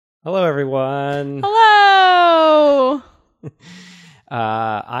Hello, everyone. Hello!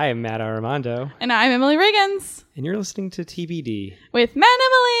 I am Matt Armando. And I'm Emily Riggins And you're listening to TBD. with Matt and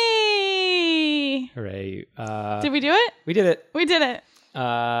Emily! Hooray. Did we do it? We did it. We did it.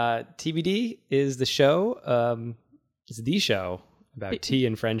 TBD is the show. It's the show about tea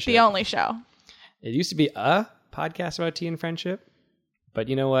and friendship. The only show. It used to be a podcast about tea and friendship. But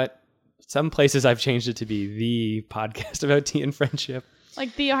you know what? Some places I've changed it to be the podcast about tea and friendship.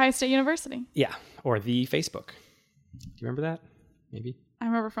 Like the Ohio State University. Yeah. Or the Facebook. Do you remember that? Maybe. I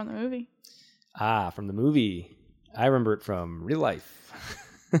remember from the movie. From the movie. I remember it from real life.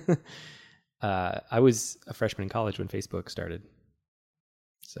 I was a freshman in college when Facebook started.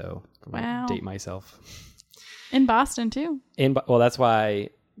 So, Wow. date myself. In Boston, too. Well, that's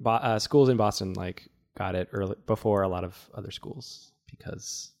why schools in Boston got it early before a lot of other schools,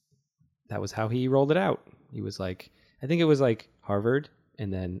 because that was how he rolled it out. He was like, I think it was like Harvard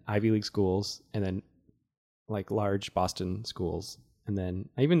and then Ivy League schools and then like large Boston schools. And then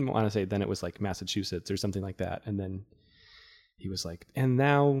I even want to say then it was like Massachusetts or something like that. And then he was like, and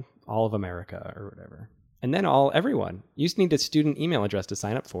now all of America or whatever. And then everyone. You used to need a student email address to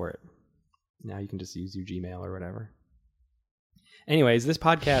sign up for it. Now you can just use your Gmail or whatever. Anyways, this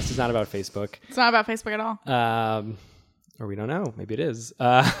podcast is not about Facebook. It's not about Facebook at all. Or we don't know. Maybe it is.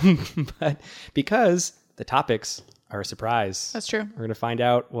 But because the topics are a surprise. That's true. We're going to find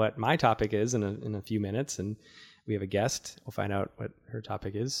out what my topic is in a few minutes. And we have a guest. We'll find out what her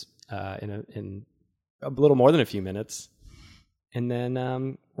topic is in a little more than a few minutes. And then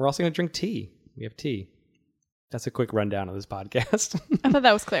we're also going to drink tea. We have tea. That's a quick rundown of this podcast. I thought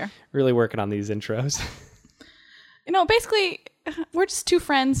that was clear. Really working on these intros. Basically, we're just two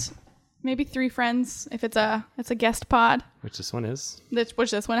friends, maybe three friends if it's a guest pod, Which this one is.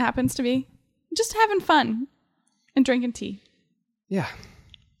 which this one happens to be. Just having fun and drinking tea. Yeah.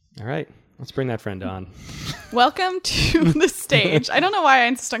 All right. Let's bring that friend on. Welcome to the stage. I don't know why I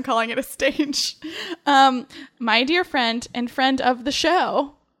insist on calling it a stage. My dear friend and friend of the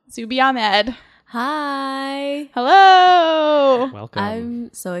show, Zubi Ahmed. Hi. Hello. Welcome.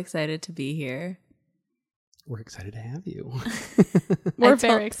 I'm so excited to be here. We're excited to have you. We're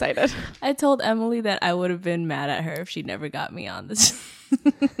very excited. I told Emily that I would have been mad at her if she never got me on this.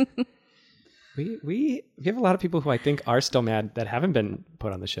 We have a lot of people who I think are still mad that haven't been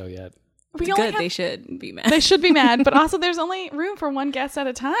put on the show yet. They should be mad. They should be mad, but also there's only room for one guest at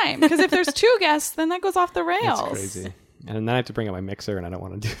a time. Because if there's two guests, then that goes off the rails. That's crazy. And then I have to bring out my mixer, and I don't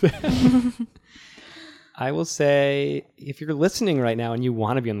want to do that. I will say, if you're listening right now and you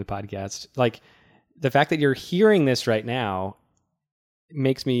want to be on the podcast, the fact that you're hearing this right now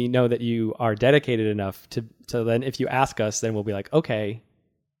makes me know that you are dedicated enough to then if you ask us, then we'll be like, okay,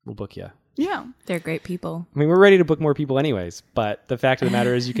 we'll book you. Yeah. They're great people. I mean, we're ready to book more people anyways, but the fact of the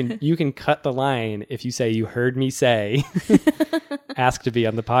matter is you can cut the line if you say you heard me say ask to be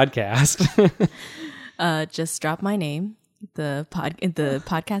on the podcast. Just drop my name. The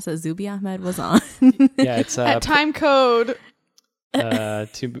podcast that Zubi Ahmed was on. Yeah, it's At time code.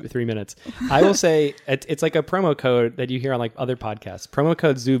 3 minutes. I will say it's like a promo code that you hear on like other podcasts. Promo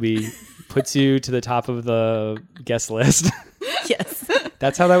code Zubi puts you to the top of the guest list. Yes.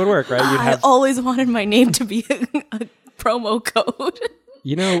 That's how that would work, right? I always wanted my name to be a promo code.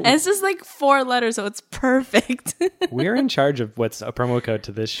 And it's just like 4 letters, so it's perfect. We're in charge of what's a promo code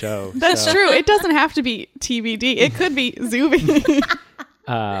to this show. That's true. It doesn't have to be TBD. It could be Zubi.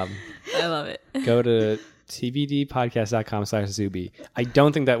 I love it. Go to tbdpodcast.com/Zubi. I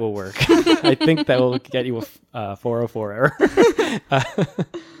don't think that will work. I think that will get you a 404 error.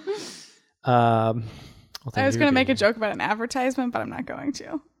 I was going to make a joke about an advertisement, but I'm not going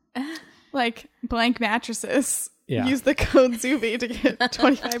to. Like blank mattresses. Yeah. Use the code Zubi to get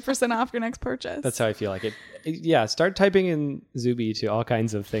 25% off your next purchase. That's how I feel like it. Yeah, start typing in Zubi to all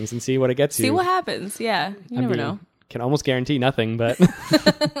kinds of things and see what it gets you. See what happens. Yeah. You never know. Can almost guarantee nothing, but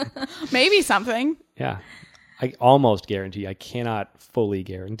Maybe something. yeah. I almost guarantee. I cannot fully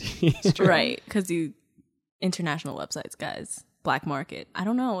guarantee. Right. Because international websites, guys. Black market. I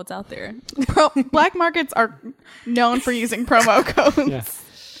don't know what's out there. Black markets are known for using promo codes. Yeah.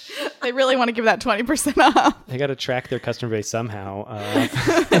 They really want to give that 20% off. They got to track their customer base somehow.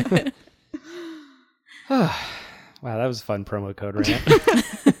 Wow, that was a fun promo code rant.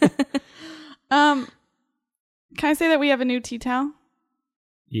 Can I say that we have a new tea towel?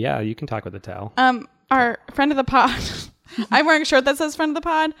 Yeah, you can talk with the towel. Our friend of the pod. I'm wearing a shirt that says friend of the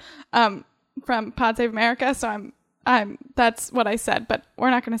pod. From Pod Save America, so that's what I said, but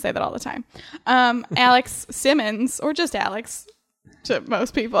we're not going to say that all the time. Alex Simmons, or just Alex, to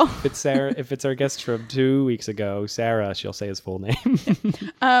most people. If it's our guest from 2 weeks ago, Sarah, she'll say his full name.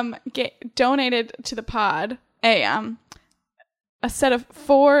 Donated to the pod a set of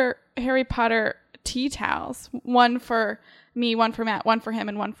 4 Harry Potter tea towels, one for me, one for Matt, one for him,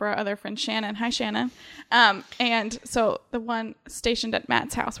 and one for our other friend Shannon. Hi, Shannon. And so the one stationed at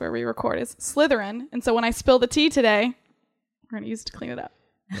Matt's house where we record is Slytherin. And so when I spill the tea today, we're going to use it to clean it up.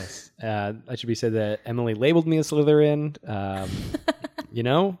 Yes. I should be said that Emily labeled me a Slytherin.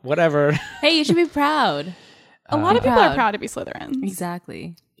 Whatever. Hey, you should be proud. A lot of people are proud to be Slytherins.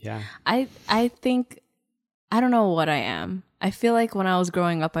 Exactly. Yeah. I think, I don't know what I am. I feel like when I was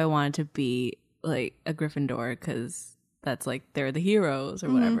growing up, I wanted to be like a Gryffindor because that's like they're the heroes or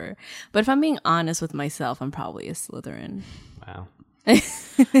whatever. But if I'm being honest with myself, I'm probably a Slytherin. Wow. We're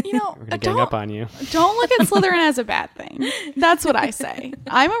gonna gang up on you. Don't look at Slytherin as a bad thing. That's what I say.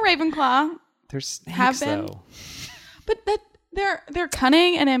 I'm a Ravenclaw. There's snakes, have been, though. but they're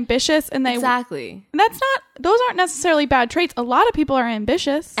cunning and ambitious, and exactly. Those aren't necessarily bad traits. A lot of people are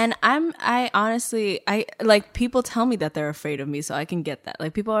ambitious, and I honestly like people tell me that they're afraid of me, so I can get that.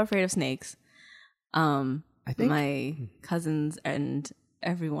 Like people are afraid of snakes. I think my cousins and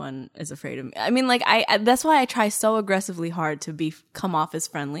everyone is afraid of me. I mean, like that's why I try so aggressively hard to come off as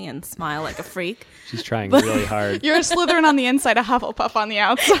friendly and smile like a freak. She's trying really hard. You're a Slytherin on the inside, a Hufflepuff on the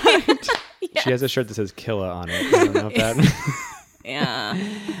outside. Yes. She has a shirt that says Killa on it. I don't know if that. Yeah.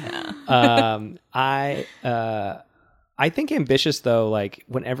 I think ambitious though, like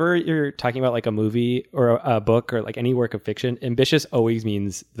whenever you're talking about like a movie or a book or like any work of fiction, ambitious always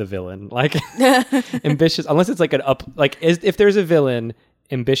means the villain. Like ambitious, unless it's like if there's a villain,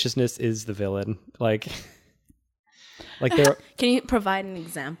 ambitiousness is the villain. Like there. Can you provide an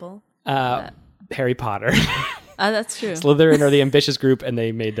example? Harry Potter. That's true. Slytherin are the ambitious group, and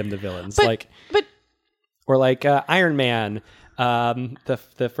they made them the villains. Or Iron Man.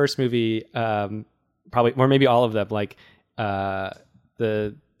 The first movie, probably, or maybe all of them. Like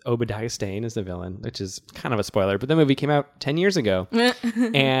the Obadiah Stane is the villain, which is kind of a spoiler. But the movie came out 10 years ago,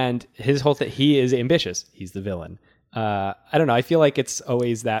 and his whole thing, he is ambitious. He's the villain. I don't know. I feel like it's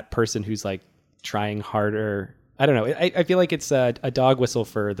always that person who's like trying harder. I don't know. I feel like it's a dog whistle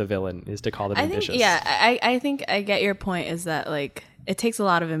for the villain is to call them ambitious. I think I get your point is that like it takes a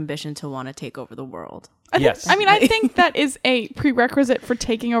lot of ambition to want to take over the world. I think that is a prerequisite for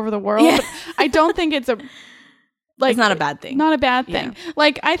taking over the world. Yeah. But I don't think it's it's not a bad thing. Not a bad thing. Yeah.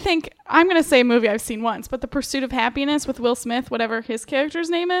 Like I think I'm going to say a movie I've seen once, but The Pursuit of Happiness with Will Smith, whatever his character's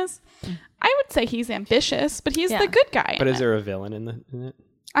name is, I would say he's ambitious, but he's the good guy. But is there a villain in it?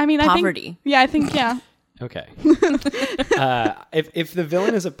 I mean, poverty. I think. Okay. If the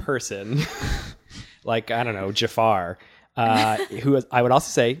villain is a person, like, I don't know, Jafar, who is, I would also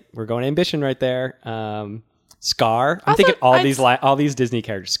say, we're going ambition right there. Scar. I'm thinking all these Disney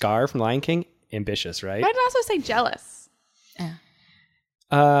characters. Scar from Lion King, ambitious, right? I'd also say jealous.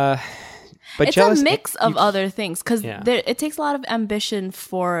 Yeah. But it's jealous, a mix of other things because it takes a lot of ambition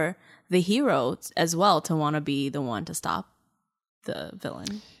for the hero as well to want to be the one to stop the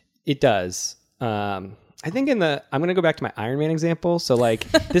villain. It does. I think I'm going to go back to my Iron Man example. So like,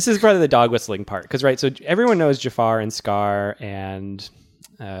 this is probably the dog whistling part. Cause right. So everyone knows Jafar and Scar and,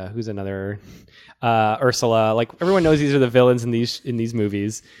 who's another, Ursula. Like everyone knows these are the villains in these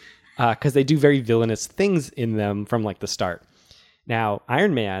movies. Cause they do very villainous things in them from like the start. Now,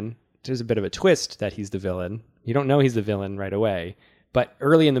 Iron Man, there's a bit of a twist that he's the villain. You don't know he's the villain right away. But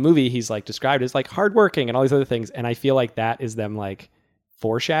early in the movie, he's like described as like hardworking and all these other things. And I feel like that is them like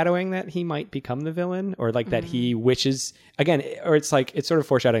foreshadowing that he might become the villain, or like that he wishes again, or it's like it's sort of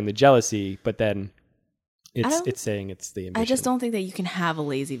foreshadowing the jealousy, but then it's saying it's the ambition. I just don't think that you can have a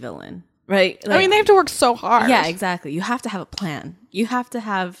lazy villain, right? Like, I mean, they have to work so hard. Yeah, exactly. You have to have a plan. You have to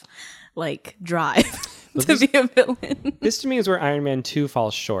have like drive to be a villain. This to me is where Iron Man 2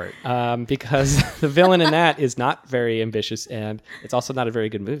 falls short, because the villain in that is not very ambitious, and it's also not a very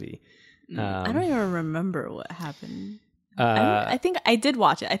good movie. I don't even remember what happened. I think I did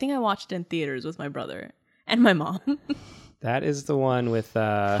watch it. I think I watched it in theaters with my brother and my mom. That is the one with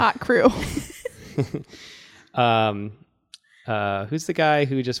Hot Crew. Who's the guy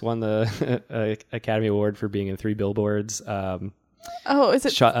who just won the Academy Award for being in 3 Billboards? Is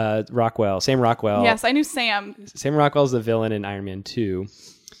it Rockwell? Sam Rockwell. Yes, I knew Sam. Sam Rockwell's the villain in Iron Man 2,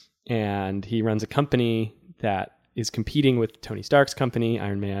 and he runs a company that is competing with Tony Stark's company,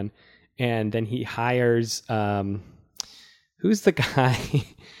 Iron Man, and then he hires. Who's the guy?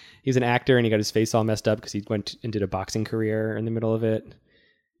 He's an actor, and he got his face all messed up because he went and did a boxing career in the middle of it.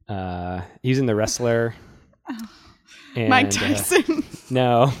 He's in The Wrestler. And, Mike Tyson.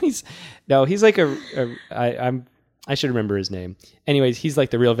 No, he's like I'm I should remember his name. Anyways, he's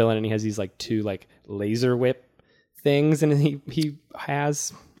like the real villain, and he has these like 2 like laser whip things, and he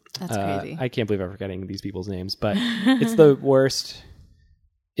has. That's crazy. I can't believe I'm forgetting these people's names, but it's the worst.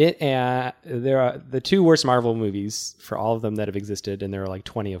 There are the 2 worst Marvel movies for all of them that have existed, and there are like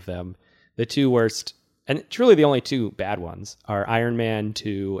 20 of them. The 2 worst, and truly the only 2 bad ones, are Iron Man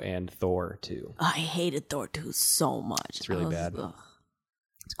 2 and Thor 2. I hated Thor 2 so much. It's really bad. Ugh.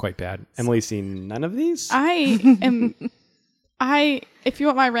 It's quite bad. Emily's seen none of these? If you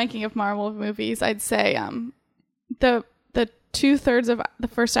want my ranking of Marvel movies, I'd say the 2/3 of the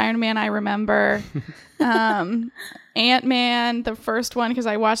first Iron Man I remember. Ant-Man, the first one, because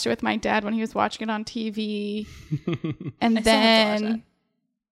I watched it with my dad when he was watching it on TV. And then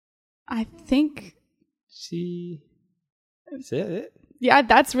I think That's it? Yeah,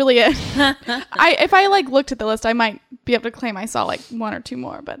 that's really it. If I like looked at the list, I might be able to claim I saw like 1 or 2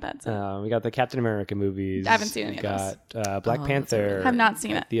 more, but that's it. We got the Captain America movies. I haven't seen any of those. We got Black Panther. Have not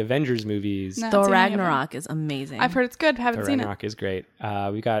seen it. The Avengers movies. No. Thor seen any of Ragnarok is amazing. I've heard it's good. Haven't seen Ragnarok is great.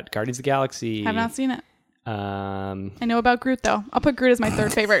 We got Guardians of the Galaxy. Have not seen it. I I know about Groot though. I'll put Groot as my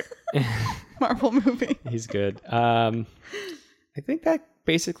 3rd favorite Marvel movie. He's good. I think that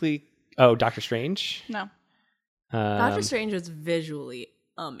basically. Oh, Doctor Strange. No. Doctor Strange was visually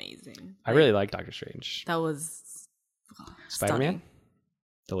amazing. I really like Doctor Strange. That was Spider-Man, stunning.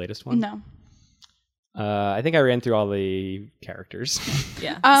 the latest one. No. I think I ran through all the characters.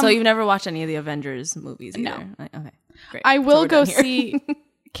 Yeah. So you've never watched any of the Avengers movies either? No. Okay. Great. I will we're go done here. see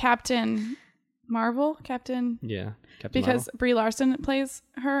Captain Marvel. Captain because Marvel. Brie Larson plays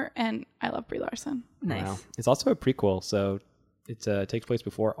her, and I love Brie Larson. Nice. Wow. It's also a prequel, so it takes place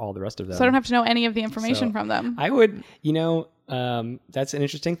before all the rest of them. So I don't have to know any of the information So from them. I would, that's an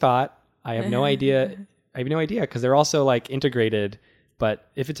interesting thought. I have no idea. I have no idea because they're also like integrated. But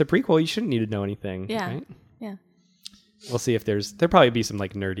if it's a prequel, you shouldn't need to know anything. Yeah. Right? Yeah. We'll see if there'll probably be some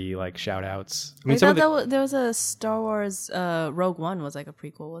like nerdy like shout outs. I mean, I thought there was a Star Wars Rogue One was like a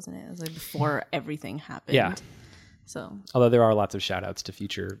prequel, wasn't it? It was like before everything happened. Yeah. So although there are lots of shout outs to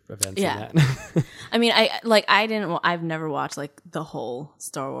future events. Yeah. In that. I mean, I've never watched like the whole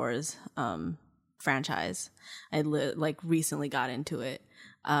Star Wars franchise. I recently got into it.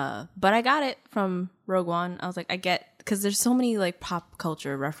 But I got it from Rogue One. I was like, I get, because there's so many like pop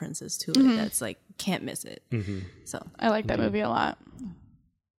culture references to it that's like, can't miss it. Mm-hmm. So I like that movie a lot.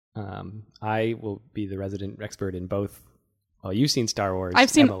 I will be the resident expert in both. Well, you've seen Star Wars.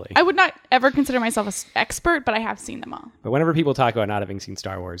 I've seen. Emily. I would not ever consider myself an expert, but I have seen them all. But whenever people talk about not having seen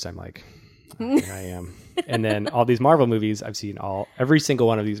Star Wars, I'm like, here I am. And then all these Marvel movies, I've seen every single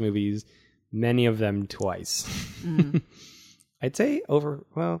one of these movies, many of them twice. I'd say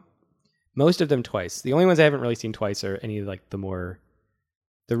most of them twice. The only ones I haven't really seen twice are any of like the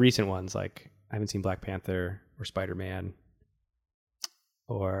recent ones. Like I haven't seen Black Panther or Spider-Man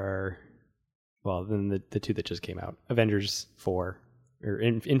or, well, then the 2 that just came out, Avengers 4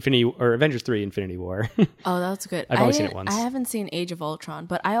 or Avengers 3 Infinity War. Oh, that's good. I've only seen it once. I haven't seen Age of Ultron,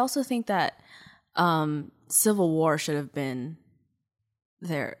 but I also think that Civil War should have been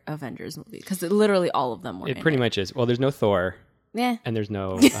their Avengers movie because literally all of them were. It pretty much is. Well, there's no Thor. Yeah. And there's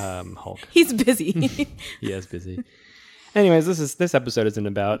no Hulk. He's busy. He is busy. Anyways, this episode isn't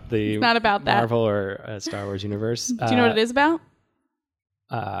about the Not about that. Marvel or Star Wars universe. Do you know what it is about?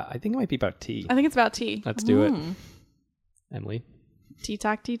 I think it might be about tea. I think it's about tea. Let's do it. Emily. Tea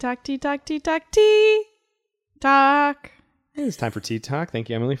talk, tea talk, tea talk, tea talk, tea talk. It's time for Tea Talk. Thank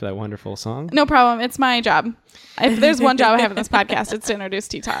you, Emily, for that wonderful song. No problem. It's my job. If there's one job I have in this podcast, it's to introduce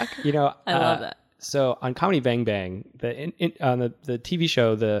Tea Talk. You know, I love that. So on Comedy Bang Bang, on the TV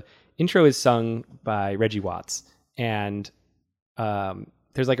show, the intro is sung by Reggie Watts, and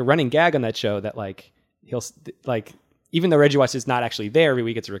there's like a running gag on that show that like he'll like, even though Reggie Watts is not actually there every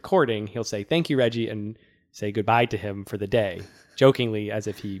week, it's a recording. He'll say thank you, Reggie, and say goodbye to him for the day, jokingly, as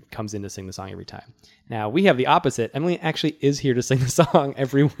if he comes in to sing the song every time. Now we have the opposite. Emily actually is here to sing the song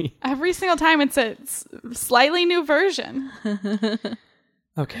every week. Every single time, it's a slightly new version.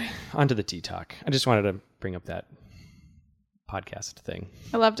 Okay, on to the Tea Talk. I just wanted to bring up that podcast thing.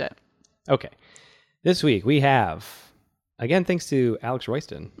 I loved it. Okay. This week we have, again, thanks to Alex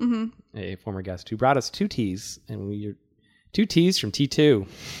Royston, a former guest, who brought us 2 teas, and we are 2 teas from T2.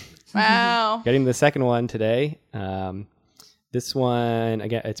 Wow. Getting the second one today. This one,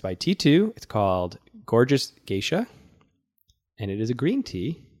 again, it's by T2. It's called Gorgeous Geisha, and it is a green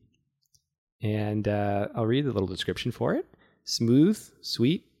tea. And I'll read the little description for it. Smooth,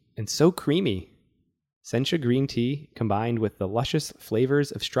 sweet, and so creamy. Sencha green tea, combined with the luscious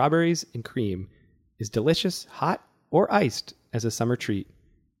flavors of strawberries and cream, is delicious, hot, or iced as a summer treat.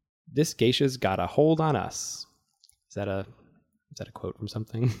 This geisha's got a hold on us. Is that a quote from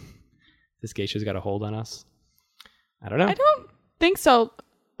something? This geisha's got a hold on us. I don't know. I don't think so.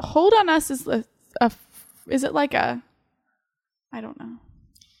 Hold on us is is it like a? I don't know.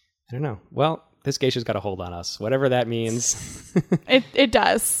 I don't know. Well, this geisha's got a hold on us. Whatever that means. It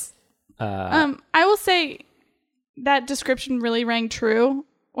does. I will say that description really rang true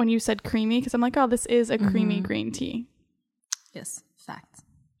when you said creamy, because I'm like, oh, this is a creamy green tea. Yes, fact.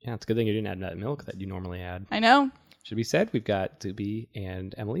 Yeah, it's a good thing you didn't add that milk that you normally add. I know. Should be said, we've got Zuby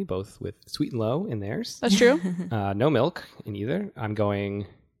and Emily both with sweet and low in theirs. That's true. No milk in either. I'm going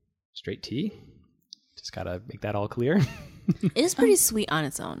straight tea. Just gotta make that all clear. It is pretty sweet on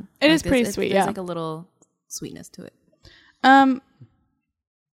its own. It is pretty sweet, There's like a little sweetness to it.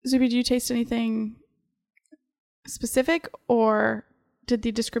 Zuby, do you taste anything specific, or did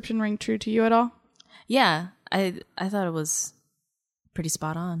the description ring true to you at all? Yeah, I thought it was pretty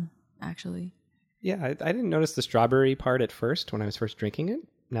spot on, actually. Yeah, I didn't notice the strawberry part at first when I was first drinking it.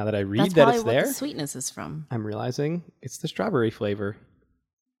 Now that I read That's that probably it's what there, the sweetness is from. I'm realizing it's the strawberry flavor.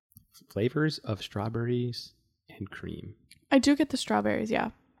 Flavors of strawberries and cream. I do get the strawberries, yeah.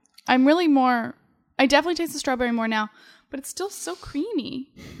 I definitely taste the strawberry more now, but it's still so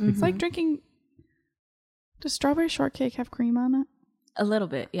creamy. It's like drinking. Does strawberry shortcake have cream on it? A little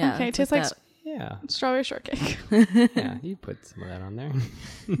bit, yeah. Okay, it tastes like Yeah. strawberry shortcake. Yeah, you put some of that on there.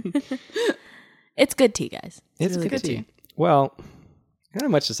 It's good tea, guys. It's really good good tea. tea. Well, I don't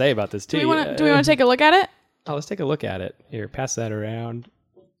have much to say about this tea. Do we want to take a look at it? Oh, let's take a look at it. Here, pass that around.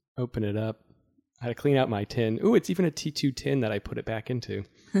 Open it up. I had to clean out my tin. Ooh, it's even a T2 tin that I put it back into.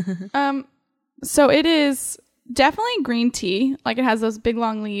 So it is definitely green tea. Like, it has those big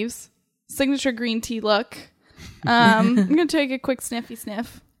long leaves. Signature green tea look. I'm going to take a quick sniffy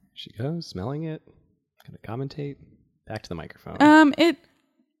sniff. She goes, smelling it. Gonna commentate. Back to the microphone.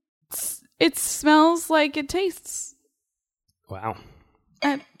 It smells like it tastes. Wow.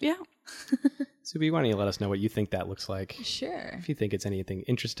 Yeah. Subi, why don't you let us know what you think that looks like? Sure. If you think it's anything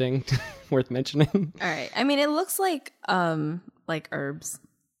interesting worth mentioning. All right. I mean, it looks like herbs.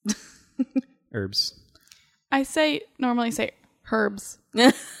 Herbs. I normally say herbs.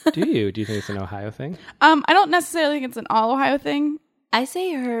 Do you? Do you think it's an Ohio thing? I don't necessarily think it's an all Ohio thing. I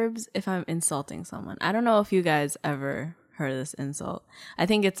say herbs if I'm insulting someone. I don't know if you guys ever heard of this insult. I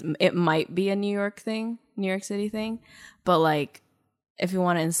think it might be a New York City thing, but like if you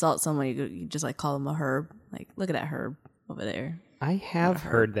want to insult someone, you just like call them a herb. Like, look at that herb over there. I have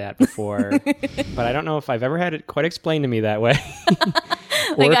heard that before, but I don't know if I've ever had it quite explained to me that way.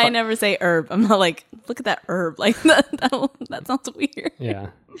 Like, I never say herb. I'm not like, look at that herb. Like, that sounds weird. Yeah.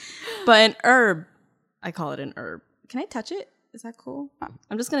 But an herb, I call it an herb. Can I touch it? Is that cool?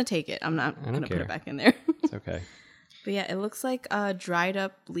 I'm just going to take it. I'm not going to put it back in there. It's okay. But yeah, it looks like a dried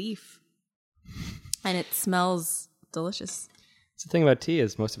up leaf. And it smells delicious. The thing about tea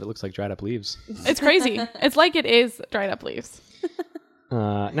is most of it looks like dried up leaves. It's crazy. It's like it is dried up leaves.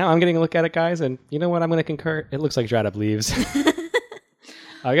 Now I'm getting a look at it, guys, and you know what? I'm going to concur. It looks like dried up leaves.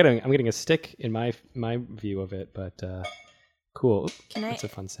 I'm getting a stick in my view of it, but cool. That's a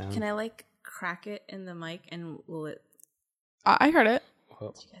fun sound. Can I like crack it in the mic and will it? I heard it.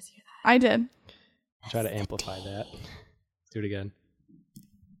 Whoa. Did you guys hear that? I did. Try to amplify that. Let's do it again.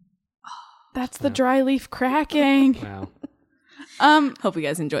 That's the dry leaf cracking. Wow. Hope you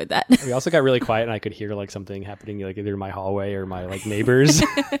guys enjoyed that. We also got really quiet, and I could hear like something happening, like either in my hallway or my like neighbors.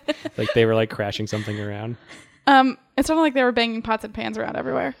 Like they were like crashing something around. It sounded like they were banging pots and pans around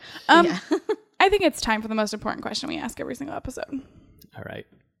everywhere. Yeah. I think it's time for the most important question we ask every single episode. All right.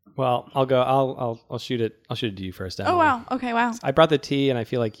 Well, I'll go. I'll shoot it. I'll shoot it to you first. Emily. Oh wow. Okay. Wow. I brought the tea, and I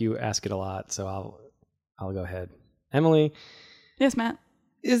feel like you ask it a lot, so I'll go ahead. Emily, Yes, Matt.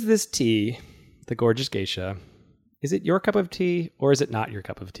 is this tea, the Gorgeous Geisha, is it your cup of tea or is it not your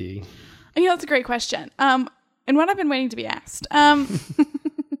cup of tea? That's a great question. And what I've been waiting to be asked.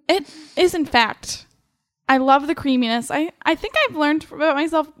 It is, in fact. I love the creaminess. I think I've learned about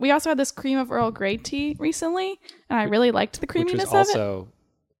myself. We also had this cream of Earl Grey tea recently, and I really liked the creaminess Which was of it. also,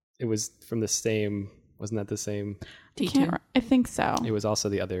 it was from the same. Wasn't that the same? I think so. It was also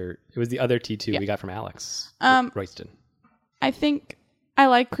the other. It was the other T2 we got from Alex Royston. I think I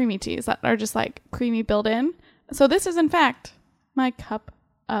like creamy teas that are just like creamy built in. So this is in fact my cup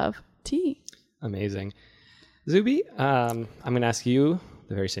of tea. Amazing. Zuby, I'm going to ask you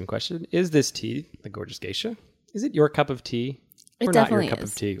the very same question. Is this tea, the Gorgeous Geisha, is it your cup of tea or not your cup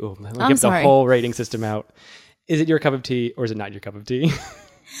of tea? Oh, let me get the whole rating system out. Is it your cup of tea or is it not your cup of tea?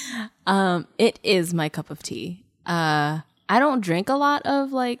 It is my cup of tea. I don't drink a lot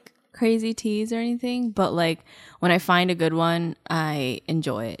of like crazy teas or anything, but like when I find a good one, I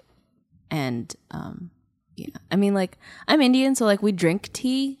enjoy it. And Yeah. I mean, like, I'm Indian, so like we drink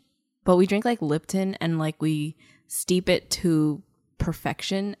tea, but we drink like Lipton and like we steep it to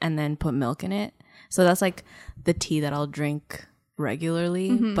perfection and then put milk in it. So that's like the tea that I'll drink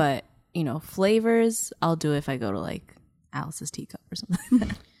regularly. But, you know, flavors, I'll do if I go to like Alice's Teacup or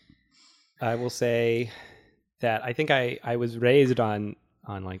something. I will say that I think I was raised on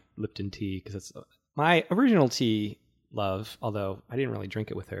like Lipton tea because it's my original tea love, although I didn't really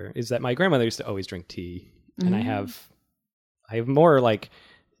drink it with her, is that my grandmother used to always drink tea. And I have more like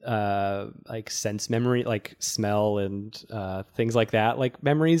sense memory, like smell and things like that, like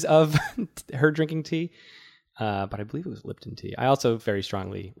memories of her drinking tea. But I believe it was Lipton tea. I also very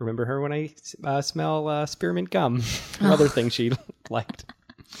strongly remember her when I smell spearmint gum, another thing she liked.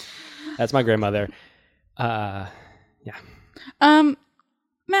 That's my grandmother. Yeah.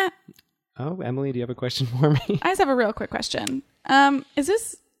 Matt. Oh, Emily, do you have a question for me? I just have a real quick question. Is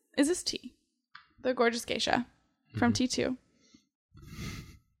this tea? The Gorgeous Geisha from T2.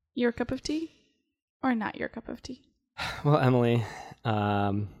 Your cup of tea or not your cup of tea? Well, Emily,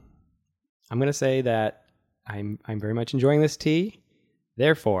 I'm going to say that I'm very much enjoying this tea.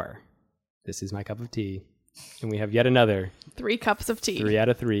 Therefore, this is my cup of tea. And we have yet another 3 cups of tea. 3 out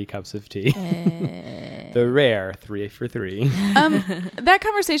of 3 cups of tea. The rare 3 for 3. That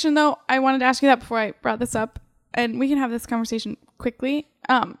conversation, though, I wanted to ask you that before I brought this up, and we can have this conversation quickly.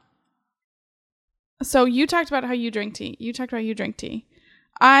 So you talked about how you drink tea. You talked about how you drink tea.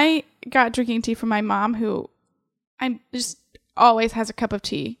 I got drinking tea from my mom, who I'm just always has a cup of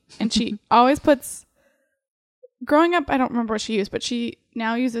tea, and she always puts. Growing up, I don't remember what she used, but she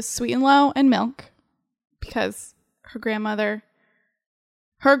now uses Sweet and Low and milk because her grandmother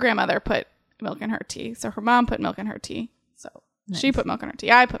put milk in her tea, so her mom put milk in her tea. So she put milk in her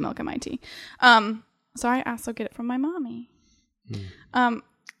tea. I put milk in my tea. So I also get it from my mommy. Oh,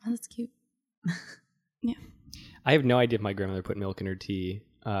 that's cute. Yeah. I have no idea if my grandmother put milk in her tea.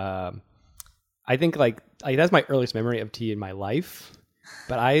 I think like that's my earliest memory of tea in my life.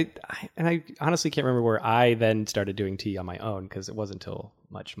 But I honestly can't remember where I then started doing tea on my own because it wasn't until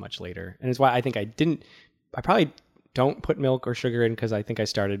much, much later. And it's why I think I probably don't put milk or sugar in because I think I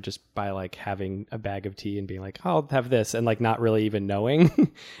started just by like having a bag of tea and being like, oh, I'll have this, and like not really even knowing.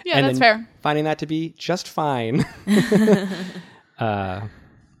 Yeah, and that's then fair. Finding that to be just fine. Yeah.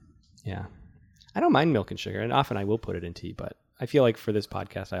 I don't mind milk and sugar, and often I will put it in tea, but I feel like for this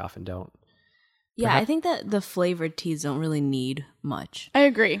podcast, I often don't. Yeah, I think that the flavored teas don't really need much. I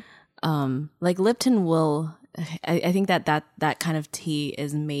agree. Like Lipton will, I think that kind of tea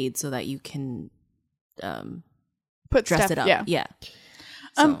is made so that you can Put dress stuff, it up. Yeah. Yeah.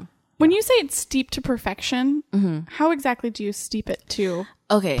 So, when you say it's steeped to perfection, how exactly do you steep it to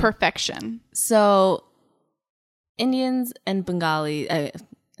perfection? So Indians and Bengali, I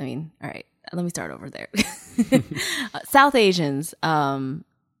mean, all right, let me start over there. South Asians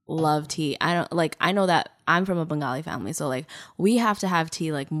love tea. I know that I'm from a Bengali family, so like we have to have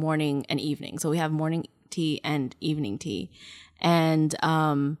tea like morning and evening. So we have morning tea and evening tea. And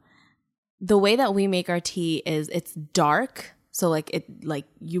the way that we make our tea is it's dark. So like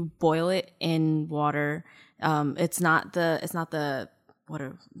you boil it in water. It's not the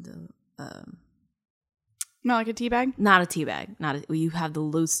Not like a tea bag? Not a tea bag. You have the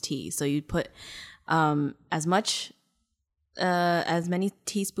loose tea. So you put as many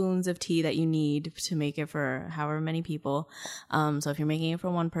teaspoons of tea that you need to make it for however many people. So if you're making it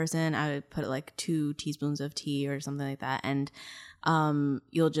for one person, I would put like 2 teaspoons of tea or something like that. And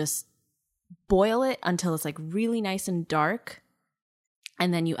you'll just boil it until it's like really nice and dark.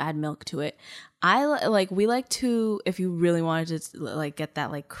 And then you add milk to it. We like to, if you really wanted to like get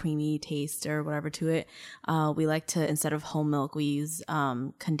that like creamy taste or whatever to it, we like to, instead of whole milk, we use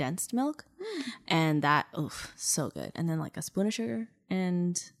condensed milk. And that, so good. And then like a spoon of sugar,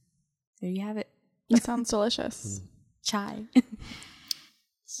 and there you have it. That sounds delicious. Chai.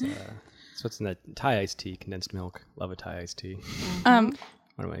 So what's in that? Thai iced tea, condensed milk. Love a Thai iced tea. One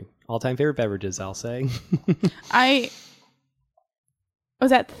of my all-time favorite beverages, I'll say. I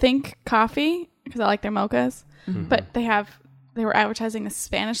was at Think Coffee because I like their mochas, but they were advertising a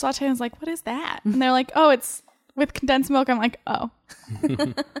Spanish latte. I was like, what is that? And they're like, oh, it's with condensed milk. I'm like, oh,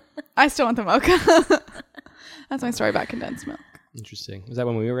 I still want the mocha. That's my story about condensed milk. Interesting. Was that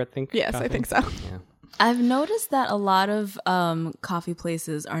when we were at Think? Yes, Coffee? I think so. Yeah. I've noticed that a lot of coffee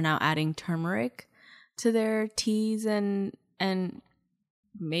places are now adding turmeric to their teas and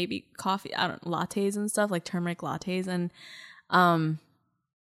maybe coffee, lattes and stuff, like turmeric lattes. And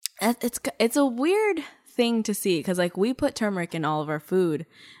it's a weird thing to see because like we put turmeric in all of our food,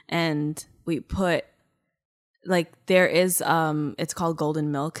 and we put like there is it's called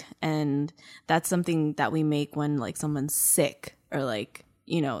golden milk, and that's something that we make when like someone's sick or like,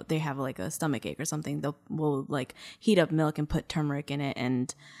 you know, they have like a stomach ache or something. We'll like heat up milk and put turmeric in it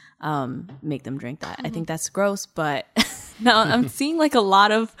and make them drink that. I think that's gross, but now I'm seeing like a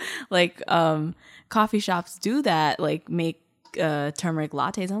lot of like coffee shops do that, like make turmeric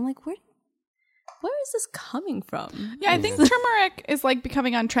lattes. I'm like, where is this coming from? Yeah, I think turmeric is like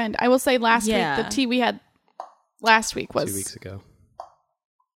becoming on trend. I will say last week, the tea we had last week was 2 weeks ago.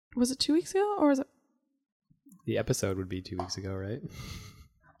 Was it 2 weeks ago or was it? The episode would be 2 weeks ago, right?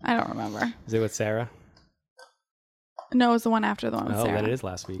 I don't remember. Is it with Sarah? No, it was the one after the one with Sarah. Oh, then it is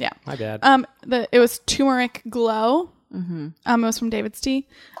last week. Yeah. My bad. It was turmeric glow. Mm-hmm. It was from David's Tea.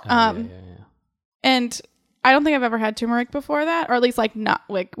 Yeah. And I don't think I've ever had turmeric before that, or at least like not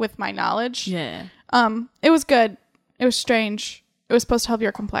like with my knowledge. Yeah. It was good. It was strange. It was supposed to help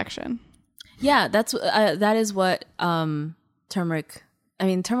your complexion. Yeah, that is what turmeric. I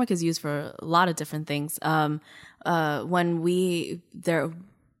mean, turmeric is used for a lot of different things.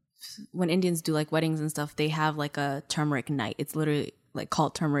 When Indians do like weddings and stuff, they have like a turmeric night. It's literally like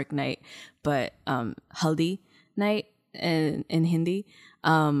called turmeric night, but haldi night in Hindi,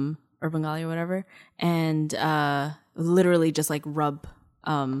 or Bengali or whatever, and literally just like rub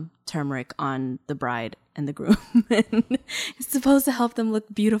turmeric on the bride and the groom. And it's supposed to help them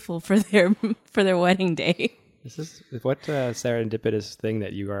look beautiful for their wedding day. This is what serendipitous thing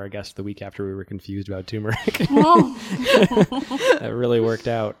that you are a guest the week after we were confused about turmeric. Oh. That really worked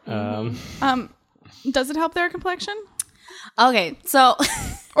out. Does it help their complexion? Okay, so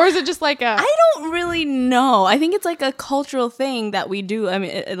or is it just like I don't really know. I think it's like a cultural thing that we do. I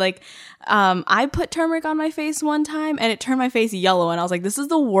mean, I put turmeric on my face one time and it turned my face yellow, and I was like, this is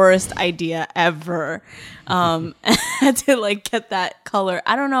the worst idea ever. I had to like get that color.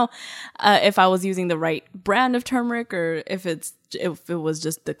 I don't know if I was using the right brand of turmeric, or if it was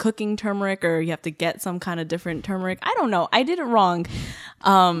just the cooking turmeric, or you have to get some kind of different turmeric. I don't know. I did it wrong.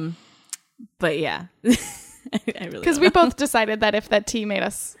 But yeah. Because we both decided that if that tea made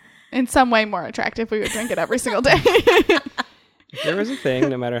us in some way more attractive, we would drink it every single day. If there was a thing,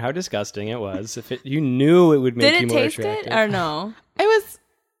 no matter how disgusting it was, you knew it would make you more attractive. Did it taste it or no? It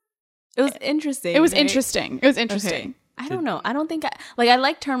was interesting. It was right? interesting. It was interesting. Okay. I don't know. I don't think I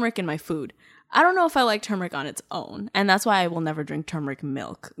like turmeric in my food. I don't know if I like turmeric on its own, and that's why I will never drink turmeric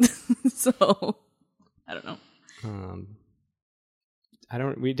milk. So I don't know.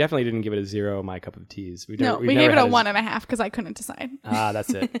 We definitely didn't give it a 0 my cup of teas. We gave it a 1.5 because I couldn't decide. That's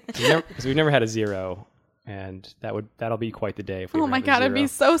it. Because we've never had a 0, and that'll be quite the day if we. Oh my god, it'd be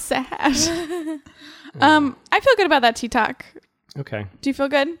so sad. I feel good about that tea talk. Okay. Do you feel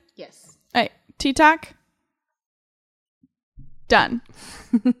good? Yes. All right, tea talk. Done.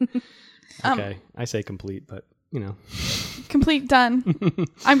 Okay, I say complete, but you know. Complete, done.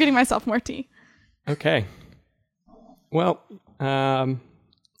 I'm getting myself more tea. Okay. Well,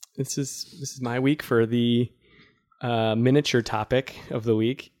 this is my week for the miniature topic of the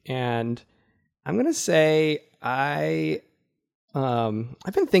week, and I'm gonna say I've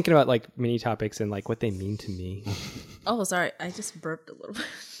been thinking about like mini topics and like what they mean to me. Oh, sorry, I just burped a little bit.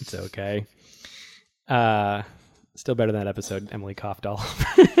 It's okay. Still better than that episode Emily coughed all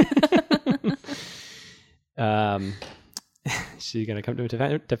over. She's gonna come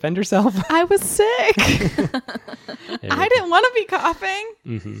to defend herself. I was sick. I didn't want to be coughing.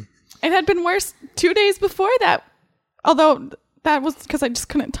 Mm-hmm. It had been worse 2 days before that, although that was because I just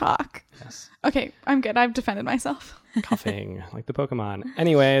couldn't talk. Yes. Okay, I'm good. I've defended myself. Coughing like the Pokemon.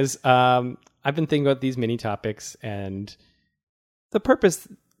 Anyways, I've been thinking about these mini topics and the purpose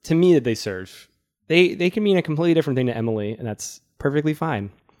to me that they serve. They can mean a completely different thing to Emily, and that's perfectly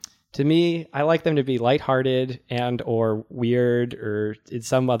fine. To me, I like them to be lighthearted and or weird or in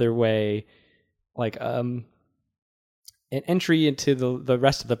some other way, like an entry into the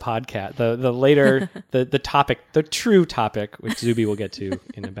rest of the podcast, the later the topic, the true topic, which Zuby will get to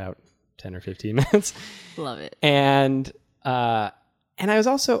in about 10 or 15 minutes. Love it. And I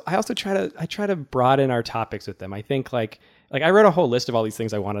try to broaden our topics with them. I think like I wrote a whole list of all these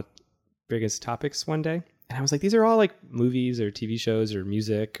things I want to bring as topics one day. And I was like, these are all like movies or TV shows or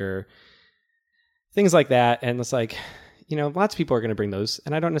music or things like that. And it's like, you know, lots of people are going to bring those.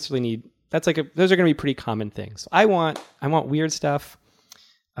 And I don't necessarily need, those are going to be pretty common things. So I want weird stuff.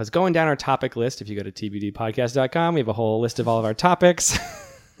 I was going down our topic list. If you go to tbdpodcast.com, we have a whole list of all of our topics.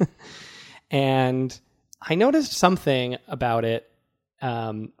 And I noticed something about it,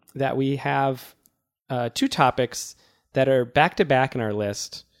 that we have 2 topics that are back to back in our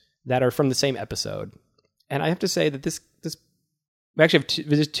list that are from the same episode. And I have to say that this we actually have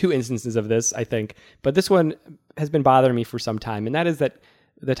there's two instances of this, I think, but this one has been bothering me for some time, and that is that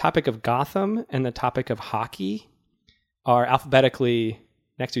the topic of Gotham and the topic of hockey are alphabetically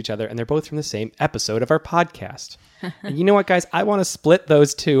next to each other, and they're both from the same episode of our podcast. And you know what, guys? I want to split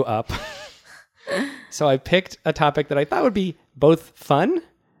those two up. So I picked a topic that I thought would be both fun,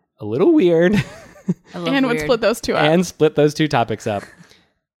 a little weird, and would split those two up. And split those two topics up.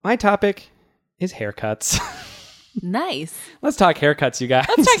 My topic is haircuts. Nice. Let's talk haircuts, you guys.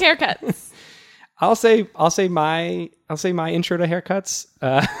 Let's talk haircuts. I'll say my intro to haircuts,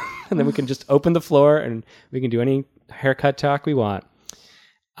 and then we can just open the floor and we can do any haircut talk we want.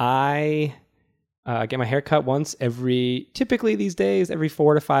 I get my haircut typically these days, every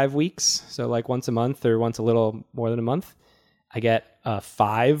 4 to 5 weeks. So like once a month or once a little more than a month. I get a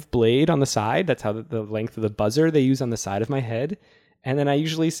 5 blade on the side. That's how the length of the buzzer they use on the side of my head. And then I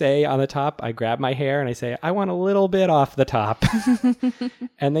usually say on the top, I grab my hair and I say, I want a little bit off the top.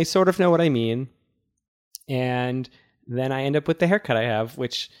 And they sort of know what I mean. And then I end up with the haircut I have,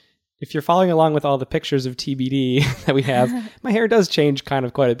 which if you're following along with all the pictures of TBD that we have, my hair does change kind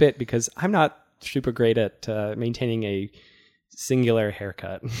of quite a bit because I'm not super great at maintaining a singular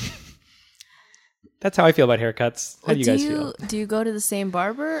haircut. That's how I feel about haircuts. How do you guys feel? Do you go to the same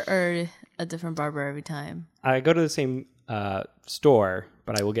barber or a different barber every time? I go to the same store,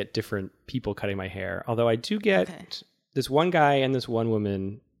 but I will get different people cutting my hair. Although I do get this one guy and this one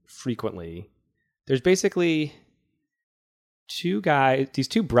woman frequently. There's basically these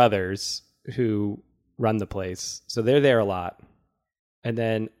two brothers who run the place. So they're there a lot. And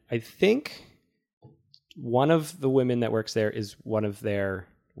then I think one of the women that works there is one of their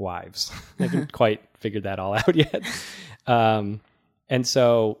wives. I haven't quite figured that all out yet. And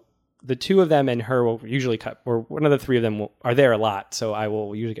so the two of them and her will usually cut, or one of the three of them are there a lot. So I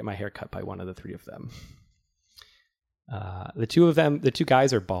will usually get my hair cut by one of the three of them. The two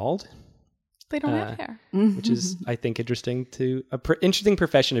guys are bald. They don't have hair. Which is, I think, interesting interesting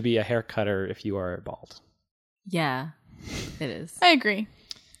profession to be a hair cutter if you are bald. Yeah, it is. I agree.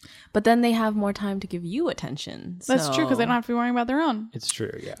 But then they have more time to give you attention. That's true because they don't have to be worrying about their own. It's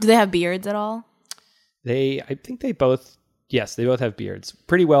true, yeah. Do they have beards at all? I think they both have beards.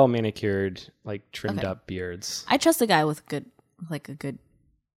 Pretty well manicured, like trimmed up beards. I trust a guy with a good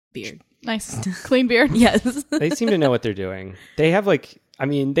beard. Nice, clean beard. Yes. They seem to know what they're doing. They have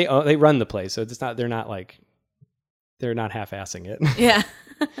they run the place, so they're not half-assing it. Yeah.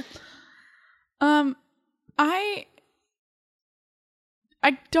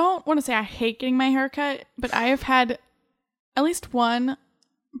 I don't want to say I hate getting my hair cut, but I have had at least one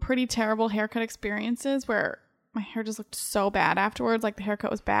pretty terrible haircut experiences where my hair just looked so bad afterwards, like the haircut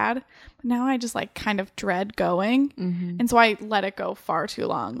was bad. But now I just like kind of dread going. Mm-hmm. And so I let it go far too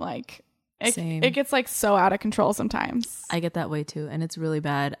long. Like it gets like so out of control sometimes. I get that way too, and it's really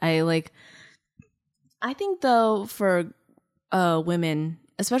bad. I think though for women,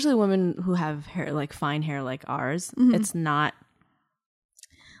 especially women who have hair like fine hair like ours, mm-hmm. It's not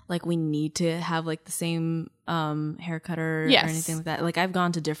like we need to have like the same hair cutter or anything like that. Like I've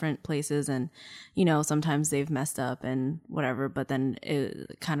gone to different places and, sometimes they've messed up and whatever, but then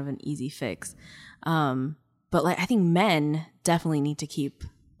it's kind of an easy fix. But like I think men definitely need to keep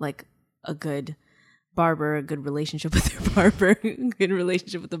like a good barber, a good relationship with their barber, a good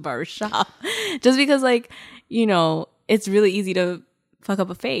relationship with the barber shop. Just because like, it's really easy to fuck up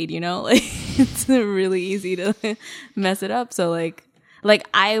a fade, like it's really easy to mess it up. So like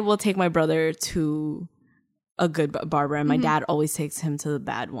I will take my brother to a good barber, and my mm-hmm. dad always takes him to the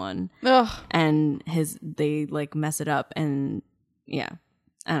bad one. Ugh. And they like mess it up, and yeah,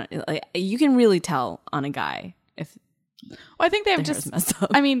 you can really tell on a guy if. Well, I think they have just messed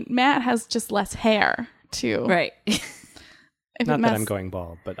up. I mean, Matt has just less hair too, right? Not that I'm going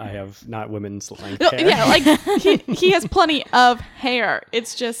bald, but I have not women's length hair. Yeah, like he has plenty of hair.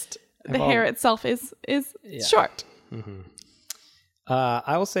 It's just the hair itself is short. Mm-hmm.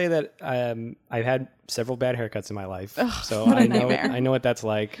 I will say that I've had several bad haircuts in my life, so I know what that's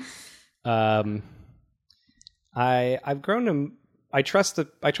like. I've grown to. I trust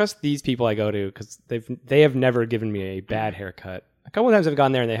these people I go to because they have never given me a bad haircut. A couple of times I've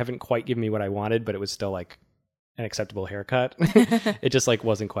gone there and they haven't quite given me what I wanted, but it was still like an acceptable haircut. It just like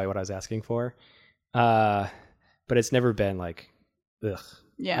wasn't quite what I was asking for. But it's never been like, ugh.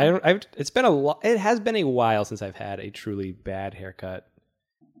 Yeah. It has been a while since I've had a truly bad haircut.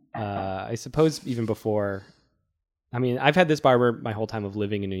 I suppose even before. I mean, I've had this barber my whole time of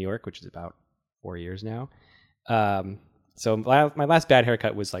living in New York, which is about 4 years now. So my last bad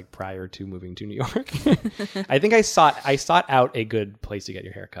haircut was like prior to moving to New York. I think I sought out a good place to get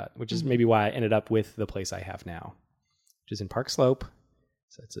your haircut, which is maybe why I ended up with the place I have now. which is in Park Slope.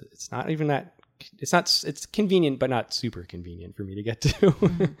 So it's not even that. It's convenient, but not super convenient for me to get to.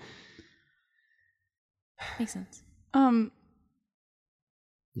 Mm-hmm. Makes sense.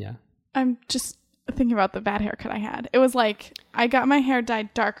 Yeah. I'm just thinking about the bad haircut I had. It was like I got my hair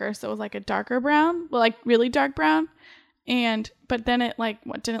dyed darker, so it was like a darker brown, well, like really dark brown, but then it like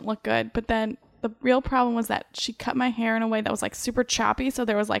didn't look good. But then the real problem was that she cut my hair in a way that was like super choppy, so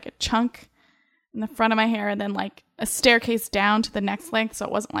there was like a chunk in the front of my hair and then like a staircase down to the next length, so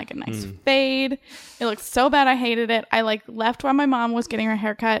it wasn't like a nice fade. It looked so bad. I hated it. I like left while my mom was getting her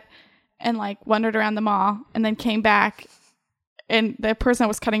haircut and like wandered around the mall and then came back, and the person that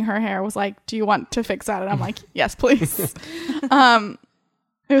was cutting her hair was like, "Do you want to fix that?" And I'm like, "Yes, please." It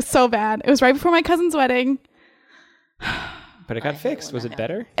was so bad. It was right before my cousin's wedding. But it got fixed. Was it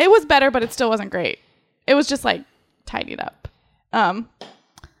better? It was better, but it still wasn't great. It was just like tidied up. I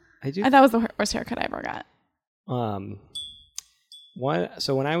thought it was the worst haircut I ever got.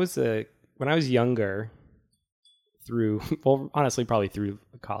 So when I was younger, honestly probably through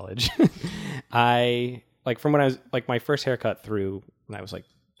college, I from when I was like my first haircut through when I was like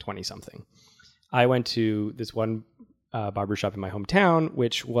 20 something, I went to this one barbershop in my hometown,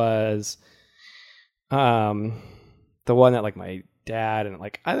 which was the one that like my dad and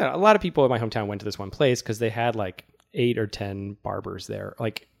like I don't know, a lot of people in my hometown went to this one place because they had like 8 or 10 barbers there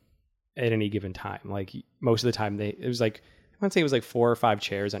like at any given time. Like most of the time it was like I want to say it was like 4 or 5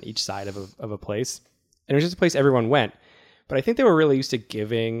 chairs on each side of a place, and it was just a place everyone went. But I think they were really used to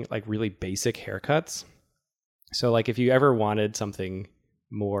giving like really basic haircuts. So like if you ever wanted something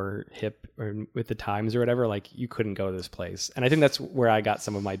more hip or with the times or whatever, like you couldn't go to this place. And I think that's where I got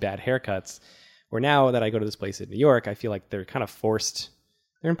some of my bad haircuts. Where now that I go to this place in New York, I feel like they're kind of forced.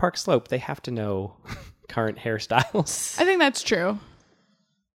 They're in Park Slope. They have to know current hairstyles. I think that's true.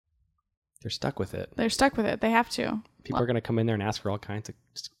 They're stuck with it. They're stuck with it. They have to. People are going to come in there and ask for all kinds of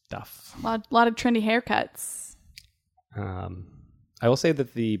stuff. A lot of trendy haircuts. I will say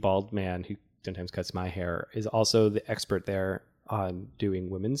that the bald man who sometimes cuts my hair is also the expert there on doing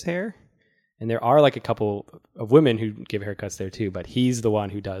women's hair. And there are like a couple of women who give haircuts there too, but he's the one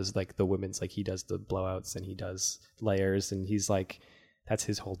who does like the women's, like he does the blowouts and he does layers, and he's like, that's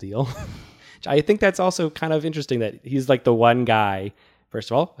his whole deal. I think that's also kind of interesting that he's like the one guy, first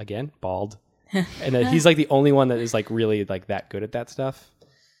of all, again, bald, and that he's like the only one that is like really like that good at that stuff.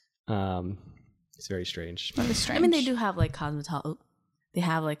 It's very strange. I mean, they do have like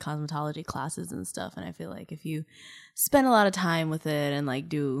cosmetology classes and stuff, and I feel like if you spend a lot of time with it and like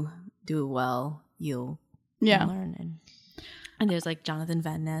do it well, you'll learn. And there's like Jonathan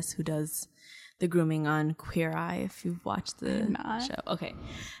Van Ness who does the grooming on Queer Eye, if you've watched the show. Okay.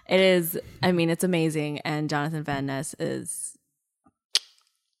 It is, I mean, it's amazing, and Jonathan Van Ness is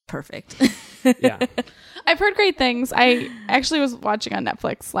perfect. Yeah. I've heard great things. I actually was watching on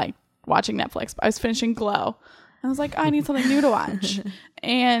Netflix, but I was finishing Glow. I was like, oh, I need something new to watch.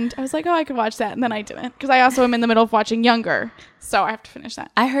 And I was like, oh, I could watch that. And then I didn't, because I also am in the middle of watching Younger. So I have to finish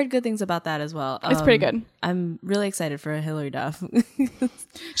that. I heard good things about that as well. It's pretty good. I'm really excited for Hilary Duff.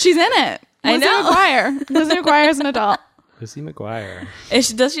 She's in it. I know. Lizzie McGuire is an adult. Lizzie McGuire.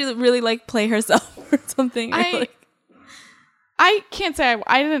 Does she really like play herself or something? I can't say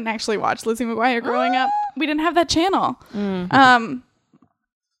I didn't actually watch Lizzie McGuire growing up. We didn't have that channel.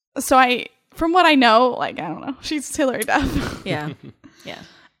 So from what I know, like, I don't know. She's Hilary Duff. Yeah. Yeah.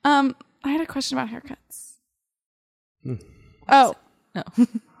 I had a question about haircuts. Oh. No.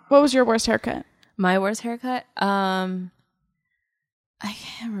 What was your worst haircut? My worst haircut? I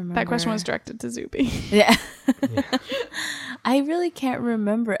can't remember. That question was directed to Zuby. Yeah. I really can't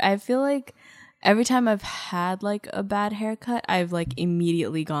remember. I feel like every time I've had like a bad haircut, I've like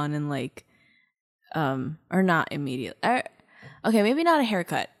immediately gone and like, or not immediately. Okay, maybe not a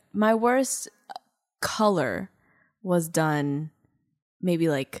haircut. My worst color was done maybe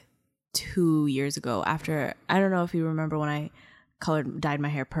like 2 years ago after, I don't know if you remember when I dyed my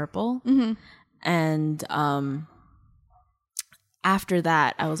hair purple. Mm-hmm. And after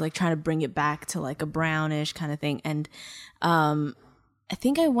that, I was like trying to bring it back to like a brownish kind of thing. And I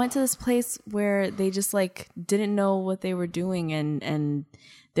think I went to this place where they just like didn't know what they were doing, and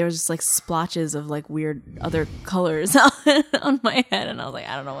there was just like splotches of like weird other colors on my head, and I was like,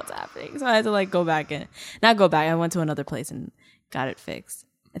 I don't know what's happening. So I had to like I went to another place and got it fixed.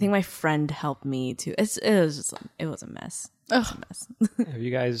 I think my friend helped me too. It was a mess. It was a mess. Have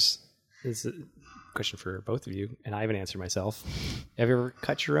you guys, this is a question for both of you, and I haven't answered myself. Have you ever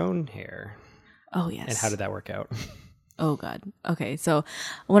cut your own hair? Oh, yes. And how did that work out? Oh, God. Okay. So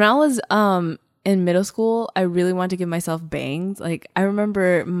when I was in middle school, I really wanted to give myself bangs. Like, I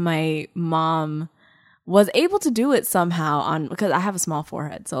remember my mom was able to do it somehow on, because I have a small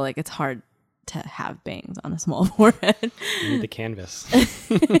forehead, so like it's hard to have bangs on a small forehead. You need the canvas.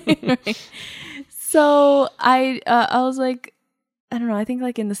 Right. So I was like, I don't know, I think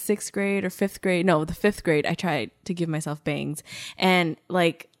like in the 6th grade or 5th grade, no, the 5th grade, I tried to give myself bangs, and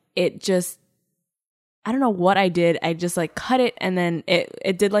like it just, I don't know what I did. I just like cut it, and then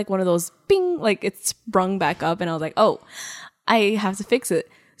it did like one of those bing, like it sprung back up, and I was like, oh, I have to fix it.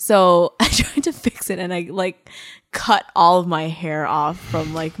 So I tried to fix it, and I like cut all of my hair off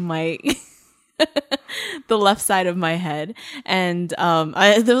from like my the left side of my head, and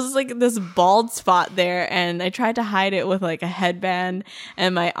there was like this bald spot there, and I tried to hide it with like a headband,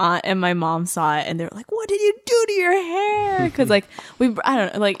 and my aunt and my mom saw it, and they were like, what did you do to your hair? Because like I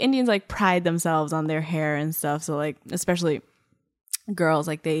don't know, like Indians like pride themselves on their hair and stuff, so like especially girls,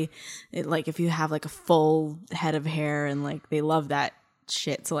 like like if you have like a full head of hair, and like they love that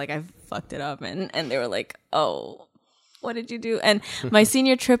shit, so like I fucked it up, and they were like, oh, what did you do? And my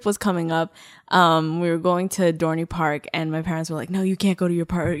senior trip was coming up. We were going to Dorney Park, and my parents were like, no, you can't go to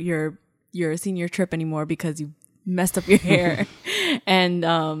your senior trip anymore because you messed up your hair. And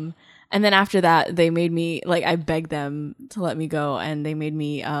then after that, they made me, like, I begged them to let me go, and they made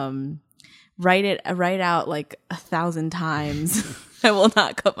me write out like 1,000 times. I will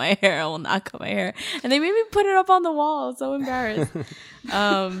not cut my hair. I will not cut my hair. And they made me put it up on the wall. I was so embarrassed.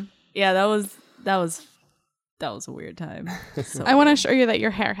 Yeah, that was a weird time. So I want to assure you that your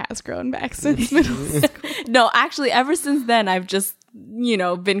hair has grown back since middle school. No, actually, ever since then, I've just,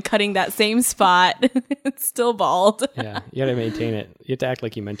 been cutting that same spot. It's still bald. Yeah, you got to maintain it. You have to act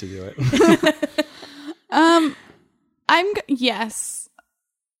like you meant to do it. Yes.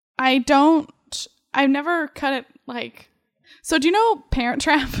 I've never cut it like, so do you know Parent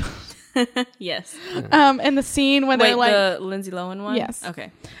Trap? Yes. And the scene where they're like the Lindsay Lohan one? Yes.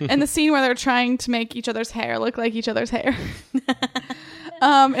 Okay. And the scene where they're trying to make each other's hair look like each other's hair.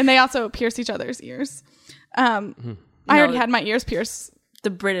 And they also pierce each other's ears. I already had my ears pierced. The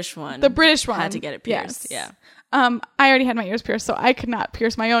British one. Had to get it pierced. Yes. Yeah. I already had my ears pierced, so I could not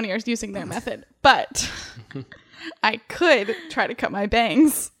pierce my own ears using their method. But I could try to cut my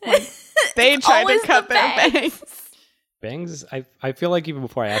bangs. They tried to cut their bangs. Bangs? I feel like even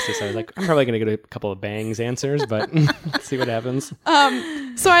before I asked this, I was like, I'm probably going to get a couple of bangs answers, but let's see what happens.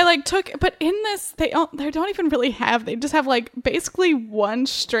 So I like but in this, they don't even really have, they just have like basically one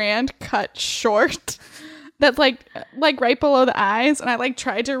strand cut short that's like right below the eyes. And I like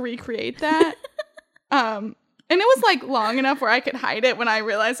tried to recreate that. And it was like long enough where I could hide it when I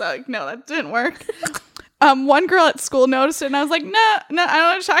realized like, no, that didn't work. One girl at school noticed it, and I was like, no, I don't know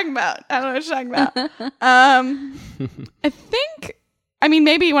what you're talking about. I mean,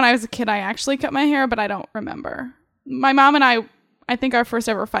 maybe when I was a kid, I actually cut my hair, but I don't remember. My mom and I think our first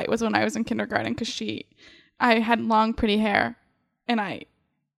ever fight was when I was in kindergarten, because I had long, pretty hair, and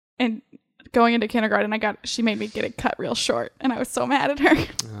going into kindergarten, she made me get it cut real short, and I was so mad at her.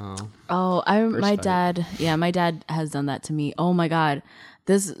 My dad has done that to me. Oh my God.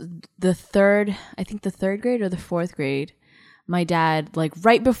 The third grade or the 4th grade, my dad, like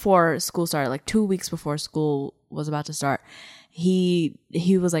right before school started, like 2 weeks before school was about to start, he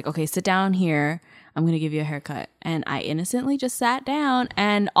was like, okay, sit down here. I'm going to give you a haircut. And I innocently just sat down,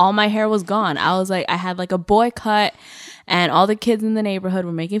 and all my hair was gone. I was like, I had like a boy cut, and all the kids in the neighborhood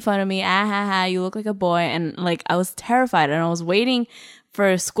were making fun of me. Ah, ha, ha, you look like a boy. And like, I was terrified, and I was waiting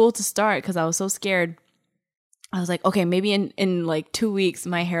for school to start because I was so scared. I was like, okay, maybe in like 2 weeks,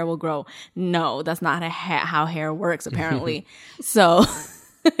 my hair will grow. No, that's not how hair works, apparently. So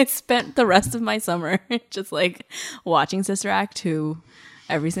I spent the rest of my summer just like watching Sister Act 2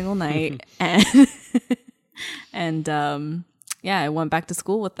 every single night. And I went back to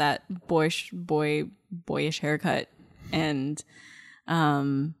school with that boyish haircut. And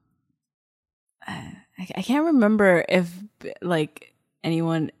I can't remember if like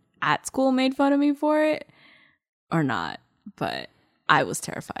anyone at school made fun of me for it or not, but I was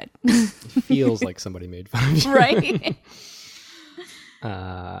terrified. It feels like somebody made fun of you. Right?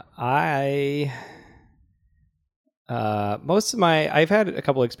 I've had a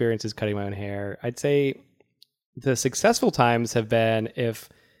couple experiences cutting my own hair. I'd say the successful times have been if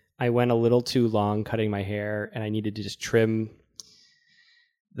I went a little too long cutting my hair and I needed to just trim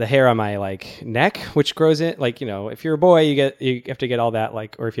the hair on my like neck, which grows in, like, if you're a boy, you have to get all that,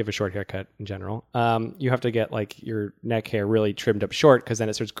 like, or if you have a short haircut in general, you have to get like your neck hair really trimmed up short, because then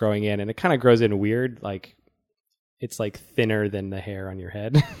it starts growing in, and it kind of grows in weird, like it's like thinner than the hair on your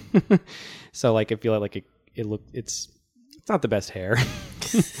head. So like I feel like it's not the best hair.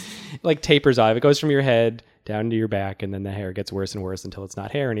 It like tapers off. It goes from your head down to your back, and then the hair gets worse and worse until it's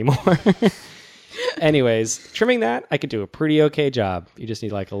not hair anymore. Anyways, trimming that, I could do a pretty okay job. You just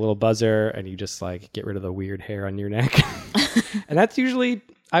need like a little buzzer and you just like get rid of the weird hair on your neck. And that's usually,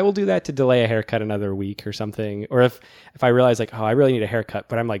 I will do that to delay a haircut another week or something. Or if I realize like, oh, I really need a haircut,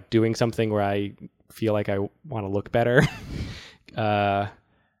 but I'm like doing something where I feel like I want to look better. I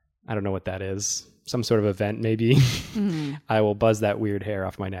don't know what that is. Some sort of event maybe. I will buzz that weird hair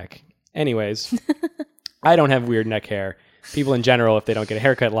off my neck. Anyways, I don't have weird neck hair. People in general, if they don't get a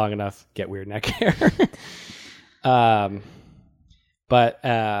haircut long enough, get weird neck hair. But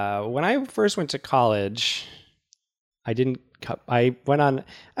when I first went to college, I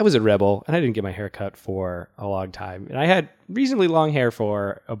was a rebel and I didn't get my hair cut for a long time. And I had reasonably long hair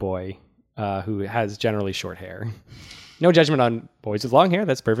for a boy who has generally short hair. No judgment on boys with long hair.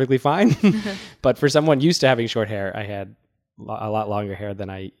 That's perfectly fine. But for someone used to having short hair, I had a lot longer hair than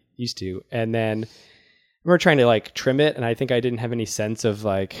I used to. And then we were trying to like trim it. And I think I didn't have any sense of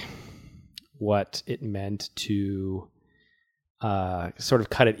like what it meant to sort of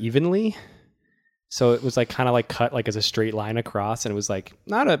cut it evenly. So it was like kind of like cut like as a straight line across. And it was like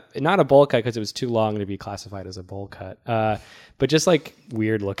not a bowl cut because it was too long to be classified as a bowl cut. But just like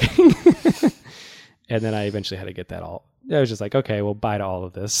weird looking. And then I eventually had to get that all. I was just like, okay, well, bye to all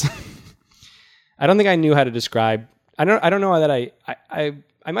of this. I don't think I knew how to describe. I don't know that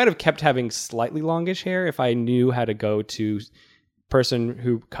I might have kept having slightly longish hair if I knew how to go to person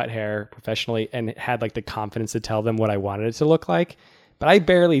who cut hair professionally and had like the confidence to tell them what I wanted it to look like. But I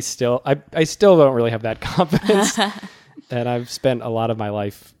still don't really have that confidence. And I've spent a lot of my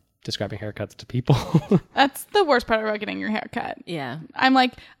life describing haircuts to people. That's the worst part about getting your hair cut. Yeah. I'm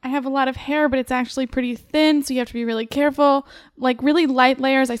like, I have a lot of hair, but it's actually pretty thin, so you have to be really careful. Like really light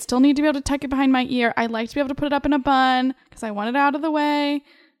layers, I still need to be able to tuck it behind my ear. I like to be able to put it up in a bun because I want it out of the way.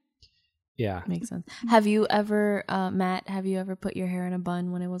 Yeah. Makes sense. Have you ever, Matt, put your hair in a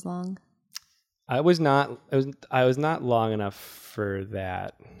bun when it was long? I was not long enough for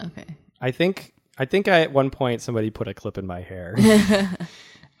that. Okay. I think at one point somebody put a clip in my hair.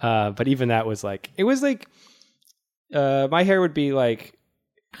 But even that was like, it was like, my hair would be like,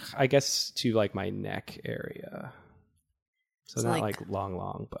 I guess to like my neck area. So not like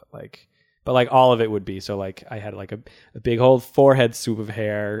long, but like all of it would be. So like I had like a big old forehead swoop of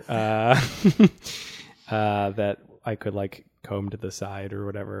hair, that I could like comb to the side or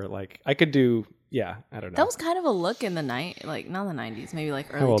whatever. Like I could do, yeah, I don't know. That was kind of a look in the not the 90s, maybe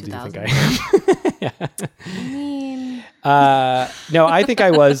like early 2000s. How old do you think I am? Yeah. I mean, no, I think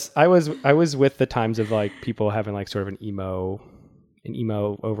I was with the times of like people having like sort of an emo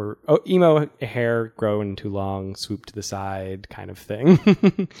hair growing too long, swoop to the side kind of thing.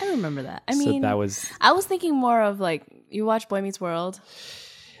 I remember that. I mean, that was. I was thinking more of like, you watch Boy Meets World.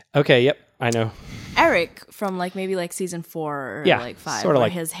 Okay. Yep. I know. Eric from like maybe like season 4 or like 5, sort of where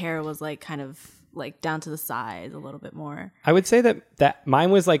like his hair was like kind of like down to the sides a little bit more. I would say that mine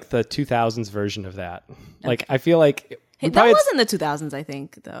was like the 2000s version of that. Okay. Like I feel like that was in the 2000s, I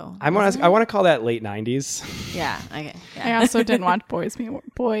think, though. I want to call that late 90s. Yeah. Okay. Yeah. I also didn't watch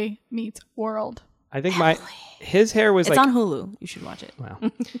Boy Meets World. I think his hair was it's like on Hulu. You should watch it. Wow.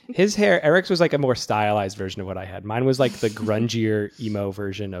 His hair, Eric's was like a more stylized version of what I had. Mine was like the grungier emo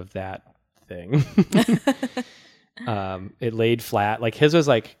version of that thing. It laid flat. Like his was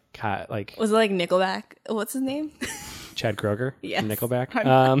like was it like Nickelback? What's his name? Chad Kroeger. Yes. Nickelback.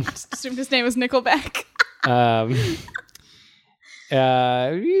 I assumed his name was Nickelback.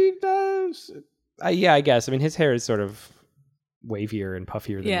 Yeah, I guess. I mean, his hair is sort of wavier and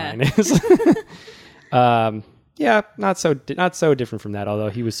puffier than mine is. Yeah, not so different from that. Although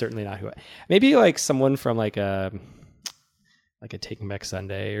he was certainly not who. Maybe like someone from like a Taking Back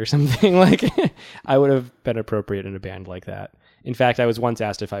Sunday or something. Like I would have been appropriate in a band like that. In fact, I was once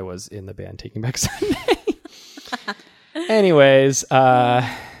asked if I was in the band Taking Back Sunday. Anyways,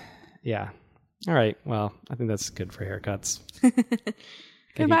 yeah. All right. Well, I think that's good for haircuts.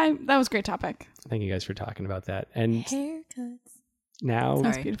 Goodbye. That was a great topic. Thank you guys for talking about that. And haircuts. Now,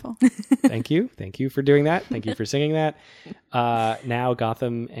 that's beautiful. Thank you for doing that. Thank you for singing that. Now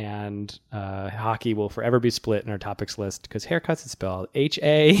Gotham and hockey will forever be split in our topics list because haircuts is spelled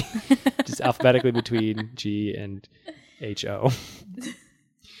H-A, just alphabetically between G and H-O.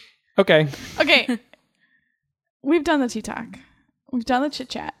 Okay. We've done the tea talk. We've done the chit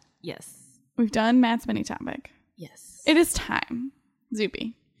chat. Yes. We've done Matt's mini topic. Yes. It is time,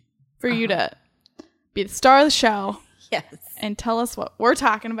 Zuby, for you to be the star of the show. Yes. And tell us what we're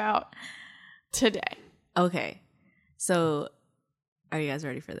talking about today. Okay. So, are you guys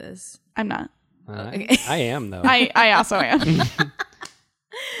ready for this? I'm not. Okay. I am, though. I also am.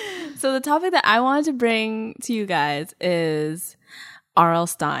 So, the topic that I wanted to bring to you guys is R.L.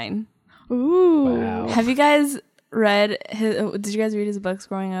 Stine. Ooh. Wow. Have you guys read his? Did you guys read his books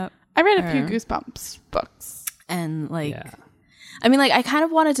growing up? I read a few Goosebumps books. And like, Yeah. I mean, like, I kind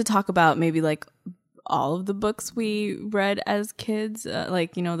of wanted to talk about maybe like all of the books we read as kids,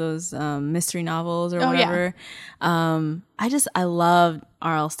 like, you know, those mystery novels or whatever. I loved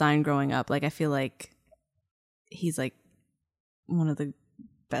R.L. Stine growing up. Like, I feel like he's like one of the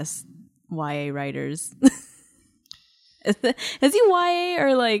best YA writers. Is he YA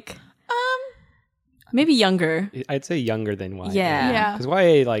or like maybe younger? I'd say younger than YA. Yeah. Because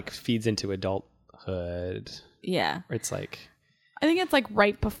YA like feeds into adulthood. Yeah. Or it's like I think it's like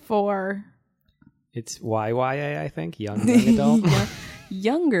right before. it's YYA, I think, young adult.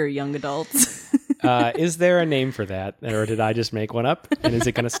 Younger young adults. Is there a name for that, or did I just make one up? And is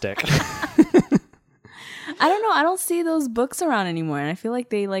it going to stick? I don't know. I don't see those books around anymore, and I feel like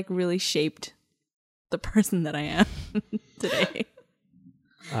they like really shaped the person that I am today.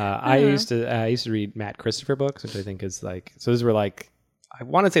 I used to read Matt Christopher books, which I think is like, so those were like, I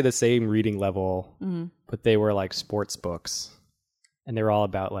want to say the same reading level, but they were like sports books, and they were all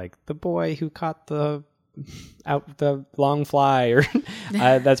about like the boy who caught the long fly, or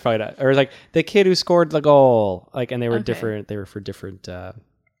that's probably not, or like the kid who scored the goal, like, and they were different. They were for different.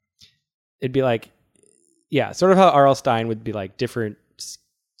 It'd be like, yeah, sort of how R.L. Stine would be like different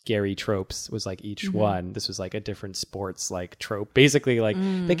scary tropes was like each one. This was like a different sports like trope, basically like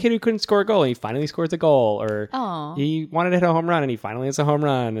the kid who couldn't score a goal and he finally scores a goal, or he wanted to hit a home run and he finally hits a home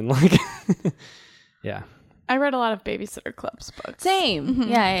run, and like yeah. I read a lot of Babysitter Club's books. Same.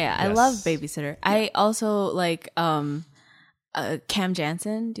 Yeah. I Yes. love Babysitter. I also like Cam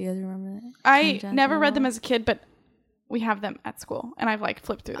Jansen. Do you guys remember that? I Cam never Jansen read them novels? as a kid, but we have them at school, and I've like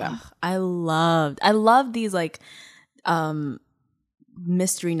flipped through them. I love these like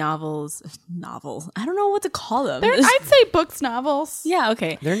mystery novels. I don't know what to call them. I'd say books, novels. Yeah,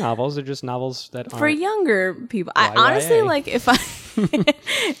 okay. They're novels. They're just novels that For aren't. younger people. I YYA. honestly like if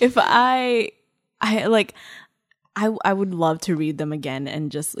I would love to read them again,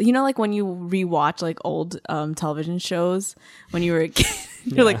 and just, you know, like when you rewatch like old television shows when you were a kid,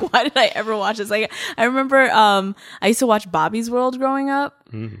 you're like, why did I ever watch this? Like, I remember I used to watch Bobby's World growing up.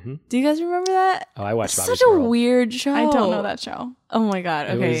 Mm-hmm. Do you guys remember that? Oh, I watched It's Bobby's such a World. weird show. I don't know that show. Oh my god.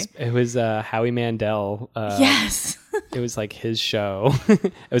 Okay. It was Howie Mandel. Yes. It was like his show.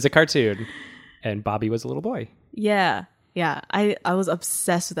 It was a cartoon, and Bobby was a little boy. Yeah. I was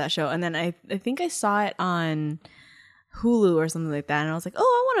obsessed with that show, and then I think I saw it on Hulu or something like that, and I was like,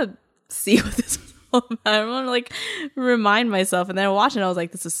 oh, I want to see what this is all about. I want to like remind myself, and then I watched it and I was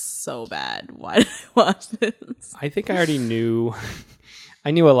like, this is so bad. Why did I watch this? I think I already knew.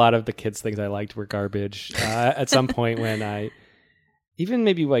 I knew a lot of the kids' things I liked were garbage at some point when I, even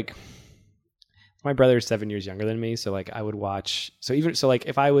maybe like, my brother's 7 years younger than me, so like I would watch. So like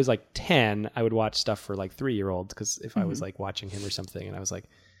if I was like 10, I would watch stuff for like 3-year-olds, because if I was like watching him or something, and I was like,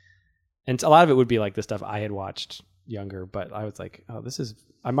 and a lot of it would be like the stuff I had watched younger, but I was like, oh,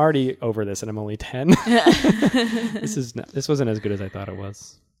 I'm already over this, and I'm only 10. This wasn't as good as I thought it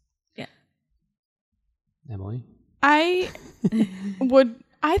was. Yeah. Emily?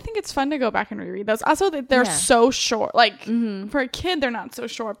 I think it's fun to go back and reread those. Also, that they're Yeah. so short. Like, for a kid, they're not so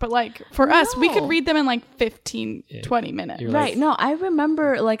short. But, like, for us, we could No. read them in, like, 15, 20 minutes. You're Right. like- No, I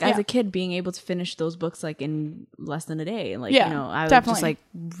remember like as Yeah. a kid being able to finish those books like in less than a day. And like, Yeah, you know, I would definitely.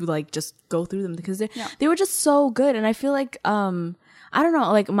 just like just go through them because Yeah. they were just so good. And I feel like I don't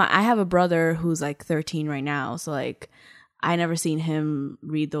know, like I have a brother who's like 13 right now. So like I never seen him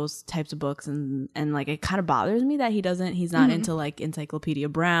read those types of books, and like it kind of bothers me that he's not into like Encyclopedia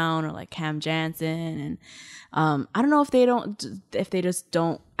Brown or like Cam Jansen, and I don't know if they just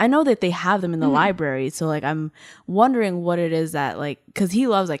don't. I know that they have them in the library, so like I'm wondering what it is that like, because he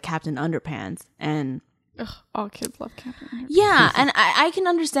loves like Captain Underpants, and Ugh, all kids love Captain Underpants. yeah, and I can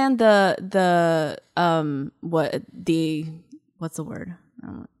understand what's the word?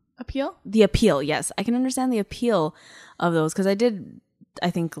 Appeal? The appeal, yes. I can understand the appeal of those, because I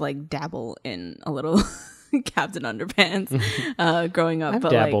think like dabble in a little Captain Underpants growing up. I've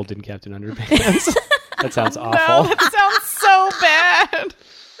but dabbled in Captain Underpants. That sounds awful. No, that sounds so bad.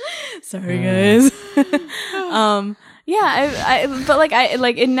 Sorry, guys. Yeah, but like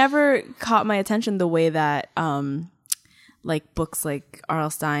it never caught my attention the way that like books like R.L.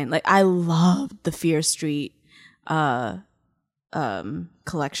 Stine. Like I loved the Fear Street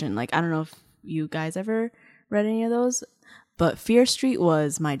collection. Like I don't know if you guys ever read any of those, but Fear Street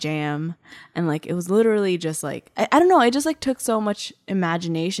was my jam. And like it was literally just like I don't know, it just like took so much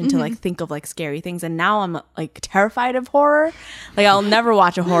imagination to like think of like scary things. And now I'm like terrified of horror. Like I'll never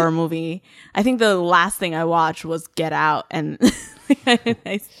watch a horror movie. I think the last thing I watched was Get Out, and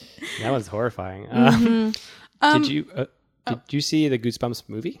Nice. That one's horrifying. Mm-hmm. Did you see the Goosebumps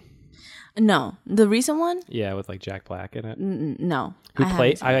movie? No, the recent one. Yeah, with like Jack Black in it. No, Who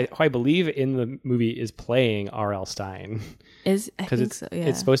haven't seen it. I believe in the movie is playing R.L. Stein. I Because think so, yeah.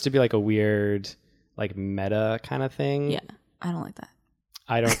 it's supposed to be like a weird, like meta kind of thing. Yeah, I don't like that.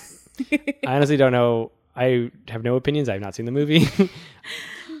 I honestly don't know. I have no opinions. I have not seen the movie.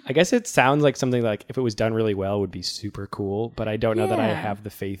 I guess it sounds like something like if it was done really well would be super cool, but I don't know that I Yeah. have the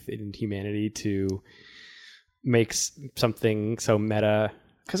faith in humanity to make something so meta.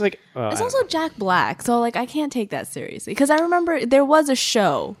 Because like It's also Jack Black, so like I can't take that seriously. Because I remember there was a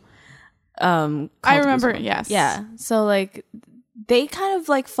show. I remember, yes. Yeah. So like they kind of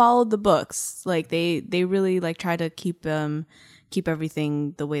like followed the books. Like they really like try to keep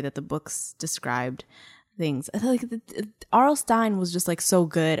everything the way that the books described things. I feel like R.L. Stein was just like so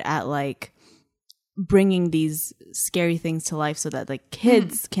good at like bringing these scary things to life so that like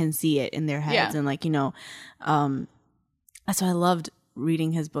kids can see it in their heads. Yeah. And like, that's why I loved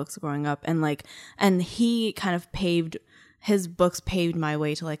reading his books growing up. And he kind of his books paved my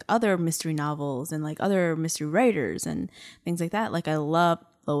way to like other mystery novels and like other mystery writers and things like that. Like I love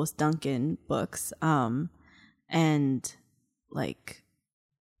Lois Duncan books. And like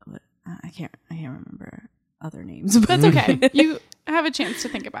I can't remember other names. That's okay. You have a chance to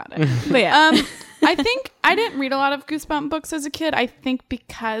think about it. But yeah. I think I didn't read a lot of Goosebump books as a kid. I think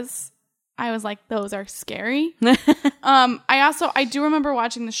because I was like, those are scary. I do remember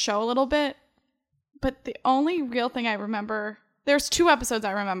watching the show a little bit, but the only real thing I remember, there's 2 episodes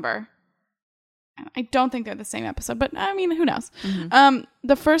I remember. And I don't think they're the same episode, but I mean, who knows? Mm-hmm.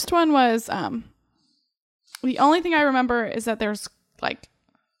 The first one was, the only thing I remember is that there's like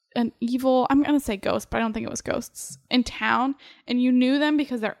an evil, I'm going to say ghost, but I don't think it was ghosts in town. And you knew them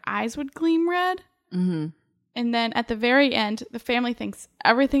because their eyes would gleam red. Mm-hmm. And then at the very end, the family thinks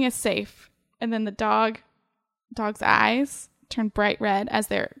everything is safe. And then the dog's eyes turn bright red as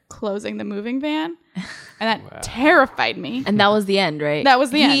they're closing the moving van. And that terrified me. And that was the end, right? That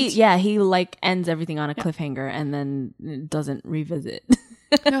was the end. Yeah, he like ends everything on a cliffhanger and then doesn't revisit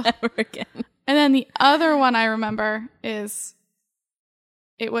ever again. And then the other one I remember is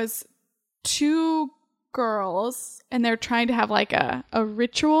it was 2 girls and they're trying to have like a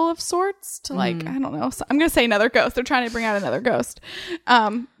ritual of sorts to like, I don't know. So I'm going to say another ghost. They're trying to bring out another ghost.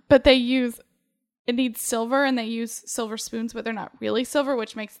 But it needs silver and they use silver spoons, but they're not really silver,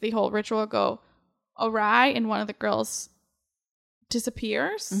 which makes the whole ritual go awry and one of the girls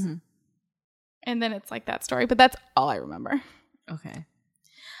disappears. Mm-hmm. And then it's like that story, but that's all I remember. Okay.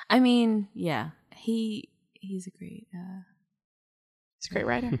 I mean, yeah, he's a great, He's a great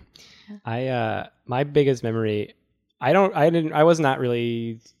writer. My biggest memory, I was not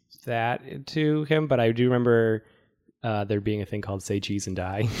really that into him, but I do remember there being a thing called Say Cheese and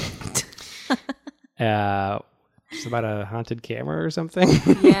Die. It's about a haunted camera or something.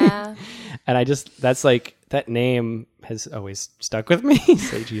 Yeah. And that's like, that name has always stuck with me.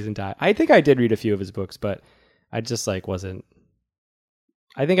 Say Cheese and Die. I think I did read a few of his books, but I just like wasn't.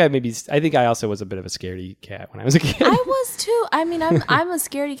 I think I also was a bit of a scaredy cat when I was a kid. I was too. I mean, I'm a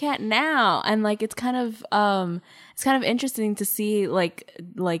scaredy cat now, and like it's kind of interesting to see like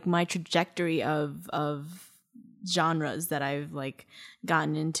my trajectory of genres that I've like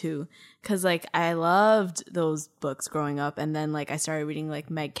gotten into, because like I loved those books growing up, and then like I started reading like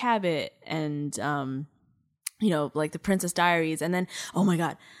Meg Cabot and like the Princess Diaries, and then oh my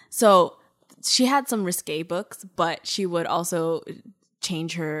god, so she had some risque books, but she would also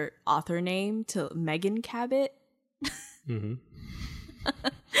change her author name to Megan Cabot. Mm-hmm.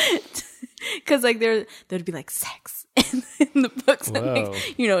 Because like there'd be like sex in the books. And, Whoa.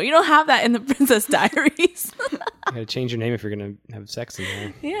 like, you don't have that in the Princess Diaries. You gotta change your name if you're gonna have sex in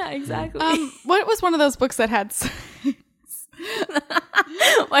there. Yeah, exactly. What was one of those books that had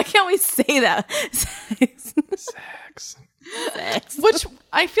Why can't we say that? Sex. Sex. Which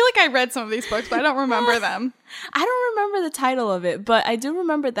I feel like I read some of these books, but I don't remember them. I don't remember the title of it, but I do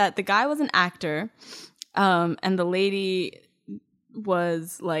remember that the guy was an actor, and the lady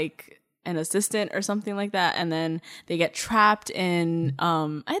was like an assistant or something like that, and then they get trapped in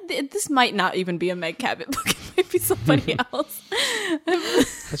this might not even be a Meg Cabot book. It might be somebody else.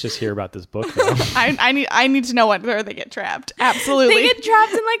 Let's just hear about this book though. I need to know where they get trapped. Absolutely. They get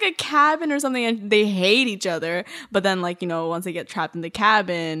trapped in like a cabin or something, and they hate each other, but then like once they get trapped in the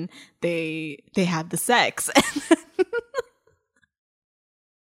cabin, they have the sex.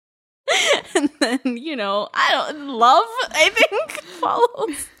 And then, I think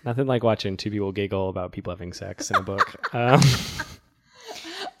follows. Nothing like watching 2 people giggle about people having sex in a book.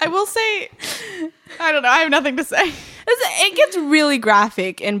 I will say, I don't know. I have nothing to say. It's It gets really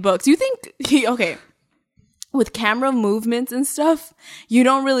graphic in books. You think, okay, with camera movements and stuff, you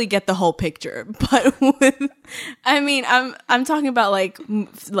don't really get the whole picture. But I'm talking about like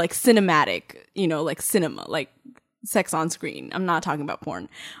cinematic, like cinema, like sex on screen. I'm not talking about porn.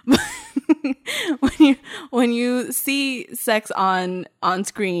 when you see sex on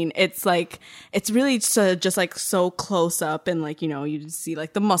screen, it's like it's really just like so close up, and like you just see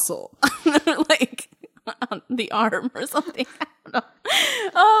like the muscle like on the arm or something. I don't know.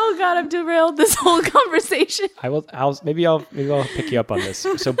 Oh God, I've derailed this whole conversation. Maybe I'll pick you up on this.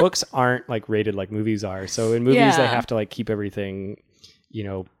 So books aren't like rated like movies are. So in movies they have to like keep everything,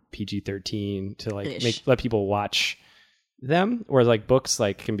 PG-13 to like let people watch them, whereas like books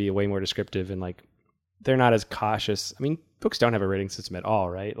like can be way more descriptive and like they're not as cautious. I mean, books don't have a rating system at all,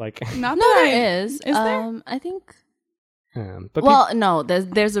 right? Like not no, that there is. Is there? I think. But no,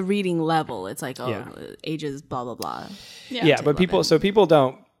 there's a reading level. It's like ages, blah blah blah. Yeah, but people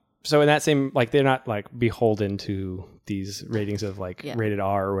don't. So in that same like they're not like beholden to these ratings of like rated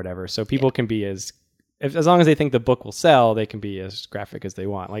R or whatever. So people can be as long as they think the book will sell, they can be as graphic as they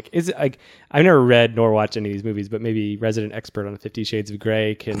want. Like, is it like I've never read nor watched any of these movies, but maybe resident expert on 50 Shades of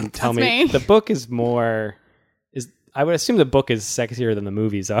Grey can tell me the book is more. I would assume the book is sexier than the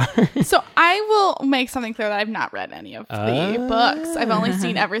movies are. So I will make something clear that I've not read any of the books. I've only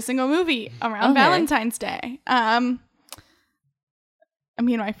seen every single movie around Valentine's Day. Me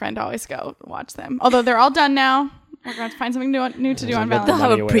and my friend always go watch them. Although they're all done now. We're going to find something new to do on Valentine's Day. They'll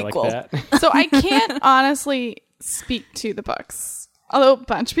have a prequel. Like So I can't honestly speak to the books. Although a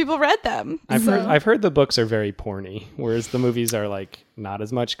bunch of people read them. I've heard the books are very porny, whereas the movies are like not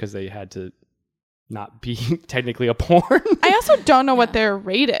as much because they had to not be technically a porn. I also don't know what they're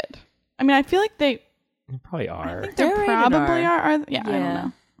rated. I mean, I feel like they probably are. I think they probably are. I don't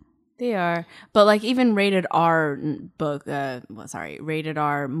know. They are. But like even rated R rated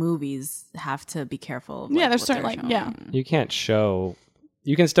R movies have to be careful. Like, there's certain You can't show.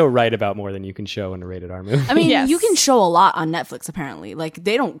 You can still write about more than you can show in a rated R movie. I mean, you can show a lot on Netflix apparently. Like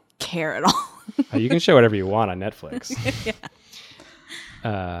they don't care at all. You can show whatever you want on Netflix.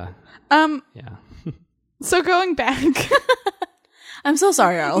 Yeah. So going back, I'm so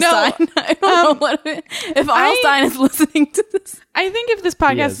sorry, Arlstein. I don't know if Arlstein is listening to this. I think if this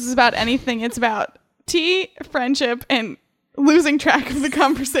podcast is about anything, it's about tea, friendship, and losing track of the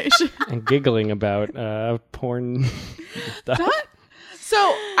conversation and giggling about porn stuff. So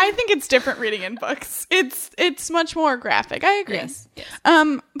I think it's different reading in books. It's much more graphic. I agree. Yes.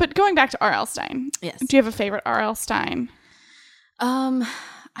 But going back to R.L. Stine. Yes. Do you have a favorite R.L. Stine? I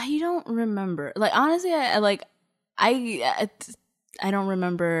don't remember. Like honestly, I don't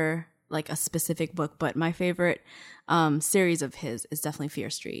remember like a specific book, but my favorite series of his is definitely Fear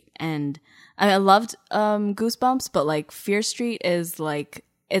Street. And I loved Goosebumps, but like Fear Street is like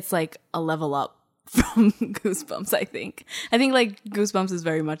it's like a level up from Goosebumps. I think like Goosebumps is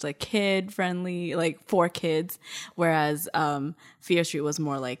very much like kid friendly, like for kids, whereas Fear Street was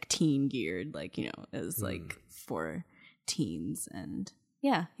more like teen geared, like it was like for teens. And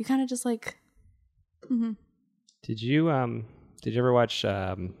yeah, you kind of just like Did you ever watch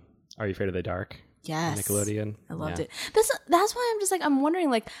Are You Afraid of the Dark? Yes. Nickelodeon. I loved it. That's why I'm just like I'm wondering,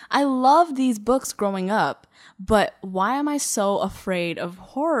 like, I love these books growing up, but why am I so afraid of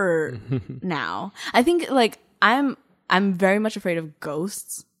horror now? I think like I'm very much afraid of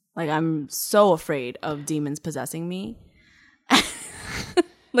ghosts. Like I'm so afraid of demons possessing me.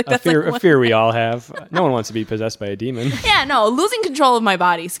 Like that's a fear we all have. No one wants to be possessed by a demon. Yeah, no, losing control of my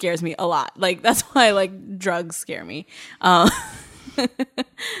body scares me a lot. Like that's why like drugs scare me.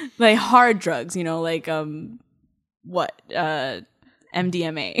 Like hard drugs, like MDMA.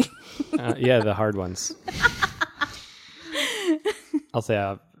 Yeah, the hard ones. I'll say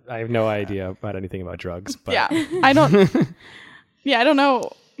I have no idea about anything about drugs. But. Yeah, I don't. Yeah, I don't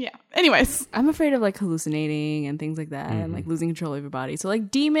know. Yeah. Anyways, I'm afraid of like hallucinating and things like that, and like losing control of your body. So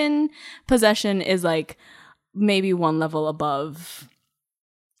like demon possession is like maybe one level above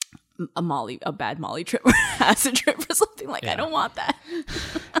a bad Molly trip or acid trip or something. Like I don't want that.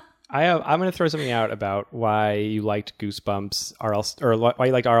 I'm going to throw something out about why you liked Goosebumps, why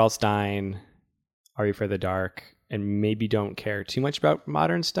you liked R.L. Stine, Are You Afraid of the Dark, and maybe don't care too much about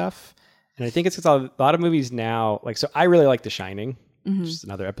modern stuff. And I think it's because a lot of movies now, like, so I really like The Shining. Just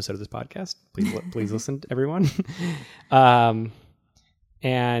another episode of this podcast. Please listen, everyone. And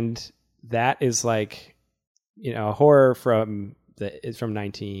that is like, a horror it's from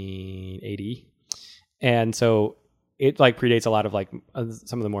 1980, and so it like predates a lot of like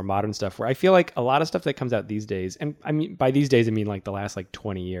some of the more modern stuff. Where I feel like a lot of stuff that comes out these days, and I mean by these days I mean like the last like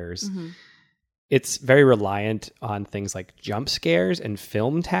 20 years, it's very reliant on things like jump scares and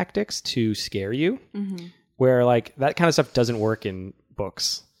film tactics to scare you, where like that kind of stuff doesn't work in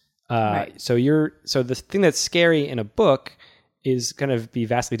books. Right. So the thing that's scary in a book is going to be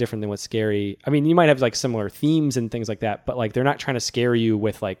vastly different than what's scary. I mean, you might have like similar themes and things like that, but like they're not trying to scare you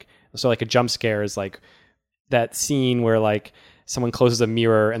with like, so like a jump scare is like that scene where like someone closes a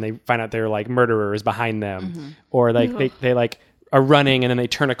mirror and they find out they're like murderers behind them, or like they like are running and then they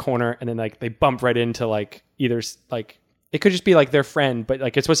turn a corner and then like they bump right into like either like it could just be like their friend, but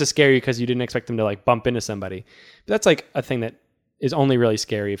like it's supposed to scare you because you didn't expect them to like bump into somebody. But that's like a thing that is only really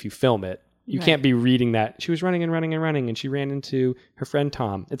scary if you film it. You can't be reading that she was running and running and running and she ran into her friend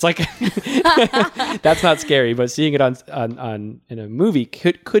Tom. It's like that's not scary, but seeing it on in a movie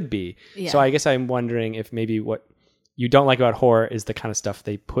could be. Yeah. So I guess I'm wondering if maybe what you don't like about horror is the kind of stuff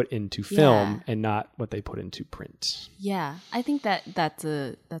they put into film and not what they put into print. Yeah, I think that's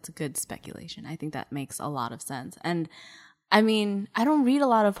a good speculation. I think that makes a lot of sense. And I mean, I don't read a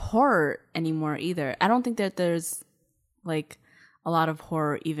lot of horror anymore either. I don't think that there's like a lot of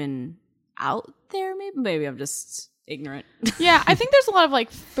horror even out there. Maybe I'm just ignorant. Yeah, I think there's a lot of like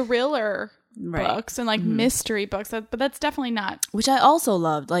thriller books and like mystery books, but that's definitely not, which I also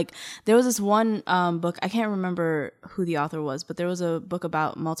loved. Like there was this one book, I can't remember who the author was, but there was a book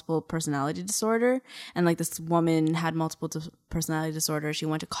about multiple personality disorder, and like this woman had multiple personality disorder. She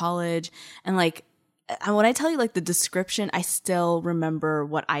went to college, and like when I tell you like the description, I still remember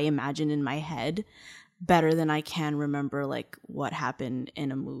what I imagined in my head better than I can remember like what happened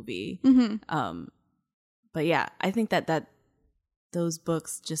in a movie. But yeah, I think that those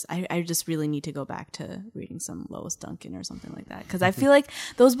books just I just really need to go back to reading some Lois Duncan or something like that, because I feel like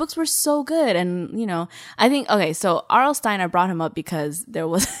those books were so good. And you know, I think so R.L. Stine, I brought him up because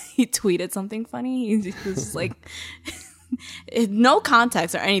he tweeted something funny. He was just like no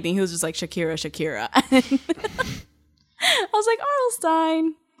context or anything, he was just like Shakira I was like, R.L.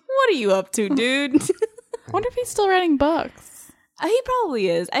 Stine, what are you up to, dude? I wonder if he's still writing books. He probably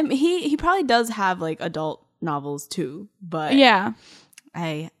is. I mean, he probably does have like adult novels too, but yeah,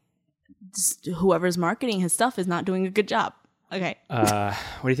 whoever's marketing his stuff is not doing a good job. Okay. What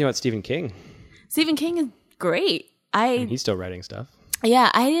do you think about Stephen King? Stephen King is great. And he's still writing stuff. Yeah,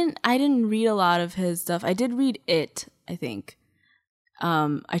 I didn't read a lot of his stuff. I did read it, I think.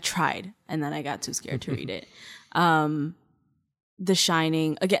 I tried, and then I got too scared to read it. The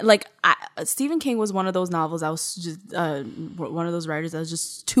Shining, again, like Stephen King was one of those novels. I was just one of those writers that was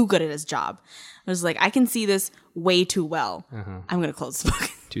just too good at his job. I was like, I can see this way too well. I'm gonna close the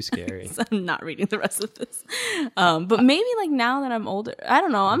book. Too scary. So I'm not reading the rest of this. But maybe like now that I'm older, I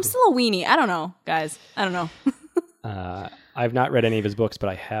don't know. I'm still a weenie. I don't know, guys. I don't know. I've not read any of his books, but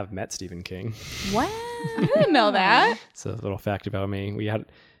I have met Stephen King. What? I didn't know that. It's a little fact about me.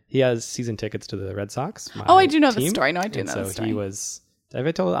 He has season tickets to the Red Sox. I do know the story. No, I do know the story. He was. Have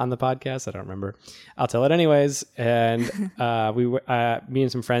I told it on the podcast? I don't remember. I'll tell it anyways. And me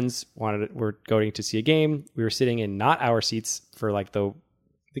and some friends were going to see a game. We were sitting in not our seats for like the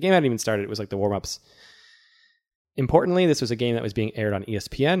game hadn't even started. It was like the warm ups. Importantly, this was a game that was being aired on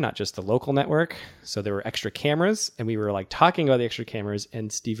ESPN, not just the local network. So there were extra cameras, and we were like talking about the extra cameras. And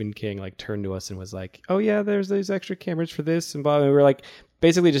Stephen King like turned to us and was like, "Oh yeah, there's these extra cameras for this," and blah. And we were like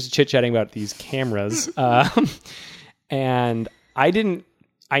basically just chit chatting about these cameras. And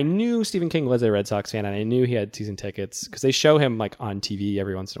I knew Stephen King was a Red Sox fan, and I knew he had season tickets because they show him like on TV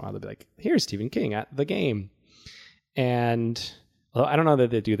every once in a while. They'll be like, "Here's Stephen King at the game," and well, I don't know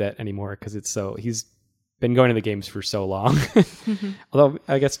that they do that anymore because he's been going to the games for so long. Although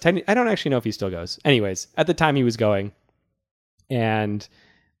I guess I don't actually know if he still goes. Anyways, at the time he was going, and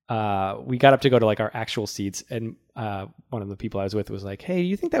we got up to go to like our actual seats, and one of the people I was with was like, "Hey, do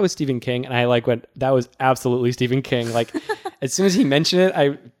you think that was Stephen King?" And I like went, "That was absolutely Stephen King." Like as soon as he mentioned it,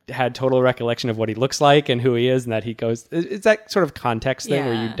 I had total recollection of what he looks like and who he is, and that he goes. It's that sort of context thing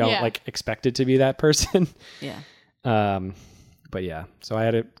where you don't like expect it to be that person. Yeah. But yeah, so I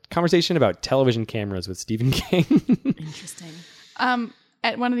had a conversation about television cameras with Stephen King. Interesting.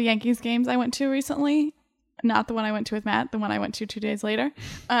 At one of the Yankees games I went to recently, not the one I went to with Matt, the one I went to 2 days later,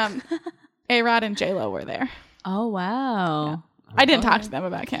 A-Rod and J-Lo were there. Oh, wow. Yeah. I didn't talk to them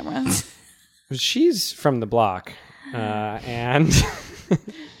about cameras. She's from the block, and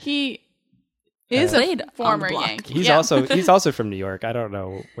he is a former Yankee. He's also from New York. I don't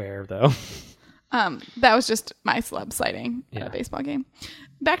know where though. That was just my celeb sighting at a baseball game.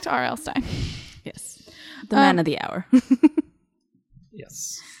 Back to R.L. Stine. Yes. The man of the hour.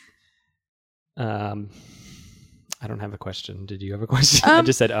 Yes. I don't have a question. Did you have a question? I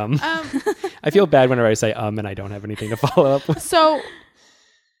just said I feel bad whenever I say and I don't have anything to follow up with. So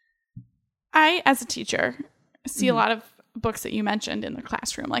I, as a teacher, see a lot of books that you mentioned in the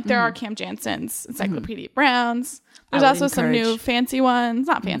classroom. Like there are Cam Jansen's Encyclopedia Browns. There's also some new fancy ones.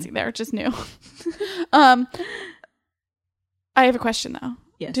 Not fancy, they're just new. I have a question though.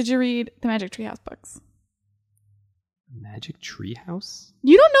 Yes. Did you read the Magic Treehouse books? Magic Treehouse?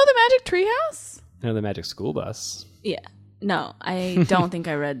 You don't know the Magic Treehouse? No, the Magic School Bus. Yeah. No, I don't think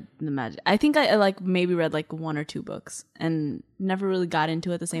I read the Magic. I think I like maybe read like 1 or 2 books and never really got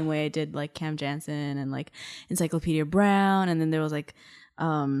into it the same way I did like Cam Jansen and like Encyclopedia Brown. And then there was like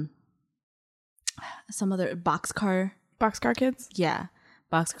some other Boxcar Kids? Yeah.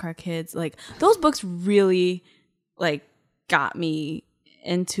 Boxcar Kids. Like those books really like got me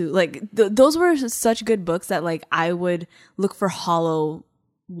into like those were such good books that like I would look for hollow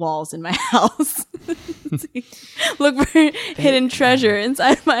walls in my house. Look for hidden treasure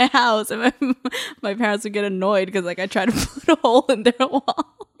inside my house, and my parents would get annoyed because like I tried to put a hole in their wall.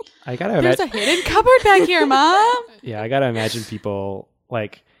 I gotta There's a hidden cupboard back here, Mom. Yeah, I gotta imagine people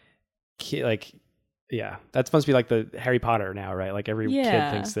like yeah, that's supposed to be like the Harry Potter now, right? Like every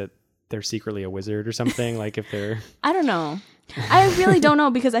kid thinks that they're secretly a wizard or something. Like if they're I don't know. I really don't know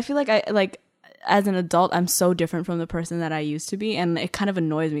because I feel like I like as an adult, I'm so different from the person that I used to be. And it kind of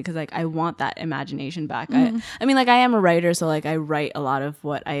annoys me because like I want that imagination back. I mean, like I am a writer, so like I write a lot of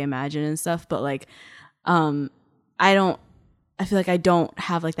what I imagine and stuff, but like I feel like I don't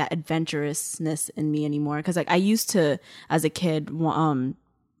have like that adventurousness in me anymore. Cause like I used to, as a kid,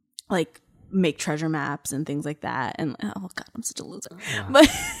 like make treasure maps and things like that. And oh god, I'm such a loser. But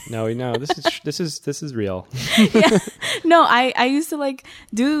no, this is real. Yeah. No, I used to like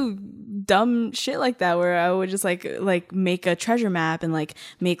do dumb shit like that where I would just like make a treasure map and like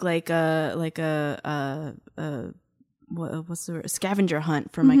make like a what's the word? Scavenger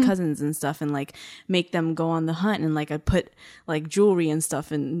hunt for my cousins and stuff, and like make them go on the hunt, and like I put like jewelry and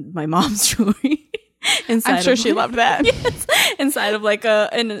stuff in my mom's jewelry. I'm sure she loved that. Yes, inside of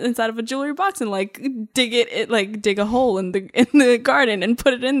a jewelry box, and like dig a hole in the garden and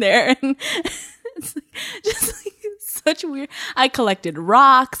put it in there, and it's like, just like such weird. I collected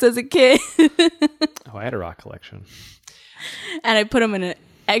rocks as a kid. Oh, I had a rock collection, and I put them in an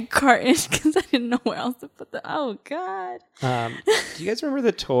egg carton because I didn't know where else to put them. Oh god. Do you guys remember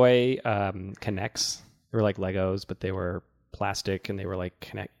the toy Connects? They were like Legos, but they were plastic and they were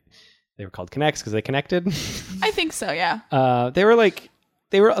like They were called Connects because they connected. I think so, yeah. They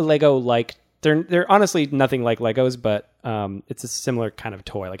were a Lego like. They're honestly nothing like Legos, but it's a similar kind of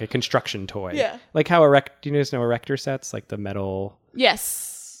toy, like a construction toy. Yeah. Like how do you guys know Erector sets, like the metal?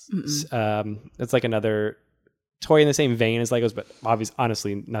 Yes. It's like another toy in the same vein as Legos, but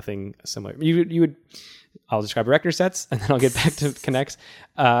honestly nothing similar. You would. I'll describe Erector sets, and then I'll get back to Connects.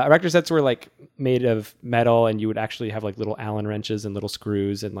 Erector sets were like made of metal, and you would actually have like little Allen wrenches and little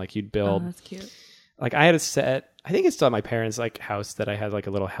screws, and like you'd build. Oh, that's cute. Like I had a set. I think it's still at my parents' like house that I had like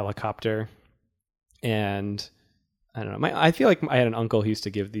a little helicopter, and I don't know. I feel like I had an uncle who used to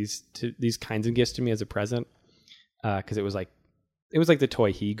give these kinds of gifts to me as a present, because it was like the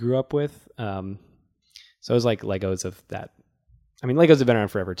toy he grew up with. So it was like Legos of that. I mean, Legos have been around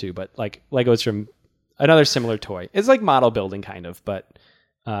forever too, but like Legos from another similar toy. It's like model building kind of, but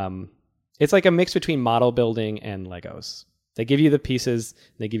it's like a mix between model building and Legos. They give you the pieces,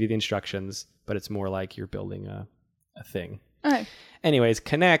 they give you the instructions, but it's more like you're building a thing. Okay. Anyways,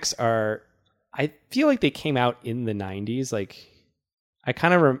 Connects are, I feel like they came out in the 90s. Like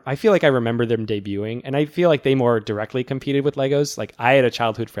I feel like I remember them debuting, and I feel like they more directly competed with Legos. Like I had a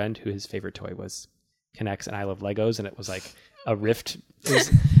childhood friend who his favorite toy was Connects, and I love Legos, and it was like a rift.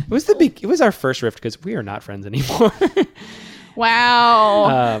 It was our first rift because we are not friends anymore.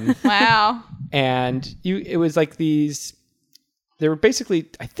 Wow. Wow. And it was like these. There were basically,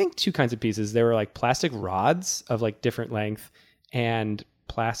 I think, 2 kinds of pieces. There were like plastic rods of like different length and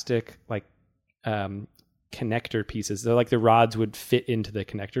plastic like connector pieces. They're like the rods would fit into the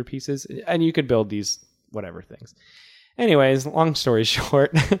connector pieces, and you could build these whatever things. Anyways, long story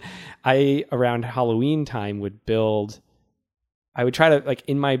short, I around Halloween time I would try to, like,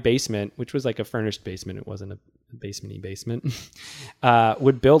 in my basement, which was like a furnished basement, it wasn't a basement-y basement,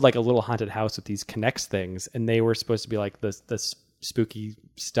 would build like a little haunted house with these Connects things, and they were supposed to be like the spooky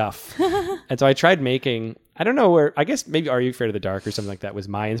stuff. And so I tried making, I don't know where, I guess maybe Are You Afraid of the Dark or something like that was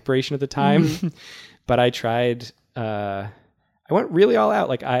my inspiration at the time. Mm-hmm. But I tried, I went really all out.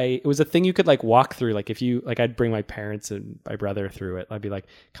 Like it was a thing you could like walk through. Like if you, like I'd bring my parents and my brother through it. I'd be like,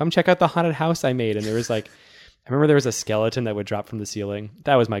 come check out the haunted house I made. And there was like, I remember there was a skeleton that would drop from the ceiling.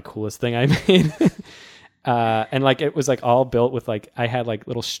 That was my coolest thing I made. And like it was like all built with like I had like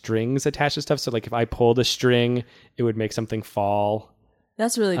little strings attached to stuff. So like if I pulled a string, it would make something fall.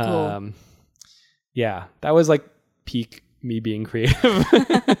 That's really cool. Yeah, that was like peak me being creative.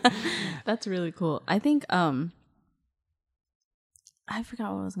 That's really cool. I think I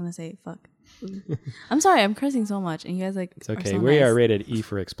forgot what I was gonna say. Fuck. I'm sorry, I'm cursing so much, and you guys like. It's okay. Are so We nice. are rated E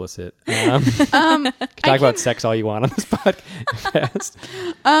for explicit. Talk about sex all you want on this podcast.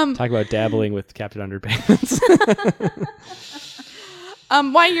 Talk about dabbling with Captain Underpants.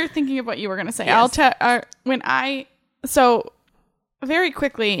 While you're thinking of what you were going to say, Yes. I'll tell. So very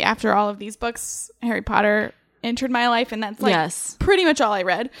quickly after all of these books, Harry Potter entered my life, and that's like Yes. pretty much all I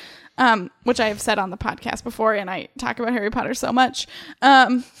read. Which I have said on the podcast before, and I talk about Harry Potter so much.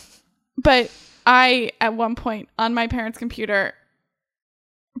 But I, at one point on my parents' computer,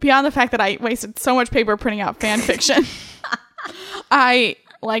 beyond the fact that I wasted so much paper printing out fan fiction, I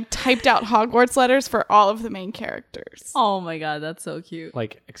like typed out Hogwarts letters for all of the main characters. Oh my god, that's so cute.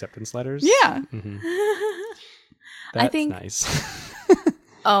 Like acceptance letters. Yeah. Mm-hmm. I That's think- nice.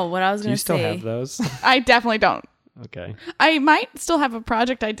 Oh, what I was Do gonna you still say. have those? I definitely don't. Okay. I might still have a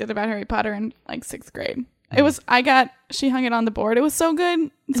project I did about Harry Potter in like 6th grade. It was, she hung it on the board. It was so good.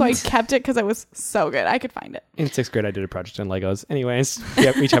 So I kept it because it was so good. I could find it. In 6th grade, I did a project on Legos. Anyways,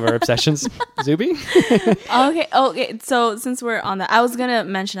 yep, we each have our obsessions. Zuby? Okay. So since we're on that, I was gonna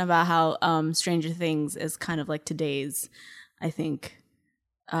mention about how Stranger Things is kind of like today's, I think,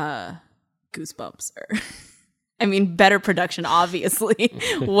 Goosebumps. Or, I mean, better production, obviously,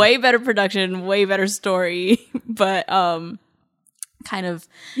 way better production, way better story, but kind of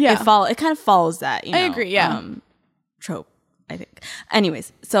Yeah. it kind of follows that. You know, I agree, yeah. trope, I think.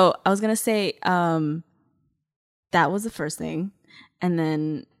 Anyways, so I was gonna say that was the first thing, and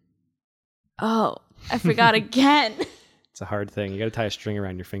then I forgot again. It's a hard thing. You got to tie a string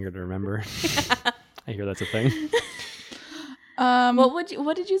around your finger to remember. I hear that's a thing.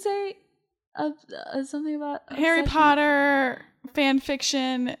 What did you say? Something about Harry obsession? Potter, fan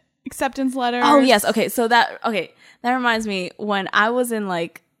fiction, acceptance letters. Oh yes, okay. So that reminds me, when I was in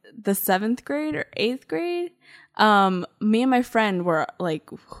like the 7th grade or 8th grade, me and my friend were like,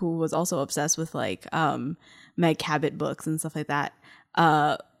 who was also obsessed with like Meg Cabot books and stuff like that.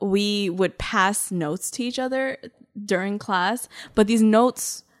 We would pass notes to each other during class, but these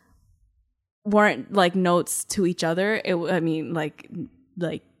notes weren't like notes to each other. It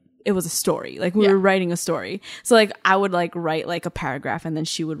was a story. Like we were writing a story. So like I would like write like a paragraph, and then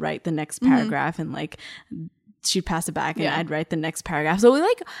she would write the next paragraph, and like she'd pass it back, and I'd write the next paragraph. So we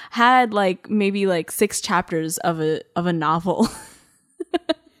like had like maybe like 6 chapters of a novel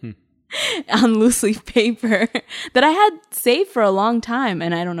on loose leaf paper that I had saved for a long time,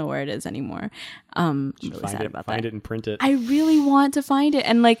 and I don't know where it is anymore. I'm really sad about that. Find it and print it. I really want to find it.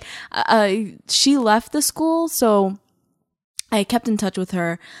 And like she left the school, so I kept in touch with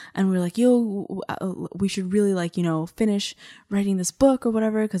her, and we were like, yo, we should really like, you know, finish writing this book or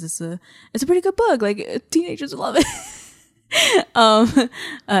whatever, because it's a pretty good book. Like teenagers love it.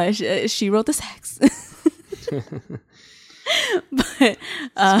 She wrote the sex. But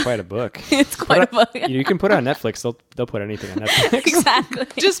It's quite a book. it's quite a book. You can put it on Netflix. They'll put anything on Netflix. Exactly.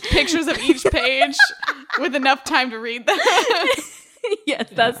 Just pictures of each page with enough time to read them. Yes,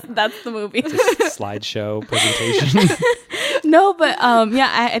 that's the movie. Slideshow presentation. No, but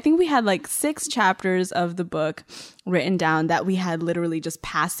I think we had like 6 chapters of the book written down that we had literally just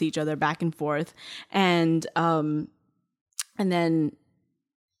passed each other back and forth, and then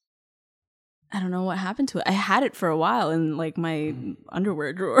I don't know what happened to it. I had it for a while in like my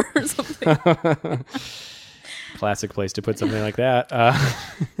underwear drawer or something. Classic place to put something like that.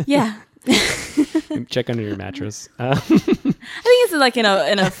 Yeah. Check under your mattress. I think it's like in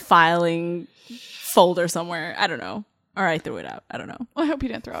a filing folder somewhere. I don't know. Or I threw it out. I don't know. Well, I hope you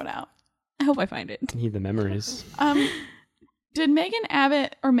didn't throw it out. I hope I find it. Need the memories. Did Megan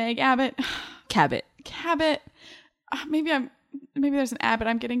Abbott or Meg Abbott? Cabot. Maybe there's an Abbott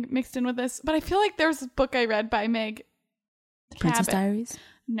I'm getting mixed in with this, but I feel like there's a book I read by Meg Princess Cabot. Diaries?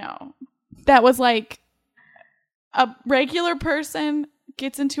 No. That was like a regular person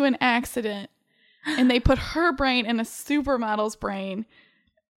gets into an accident and they put her brain in a supermodel's brain.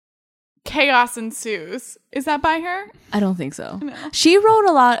 Chaos ensues. Is that by her? I don't think so. No. She wrote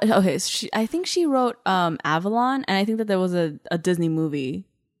a lot. Okay, I think she wrote Avalon, and I think that there was a Disney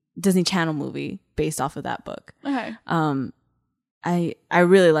Channel movie based off of that book. Okay. I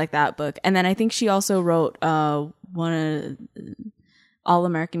really like that book. And then I think she also wrote one All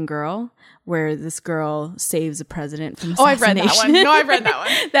American Girl, where this girl saves a president from assassination. Oh, I've read that one. No, I've read that one.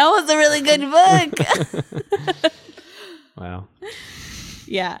 That was a really good book. Wow.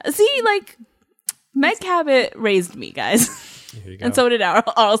 Yeah. See, like, Meg Cabot raised me, guys. Here you go. And so did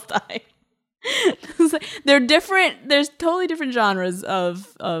R.L. Stein. They're different. There's totally different genres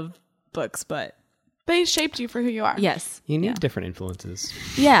of books, but They shaped you for who you are. Yes. You need different influences.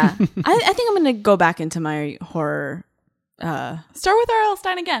 Yeah. I think I'm going to go back into my horror. Start with R.L.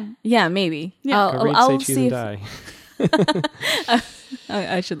 Stein again. Yeah, maybe. Yeah. I'll Say, Choose see and if Die.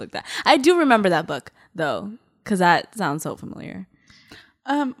 I should look that. I do remember that book though, because that sounds so familiar.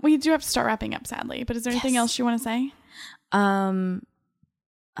 We do have to start wrapping up, sadly. But is there anything else you want to say? About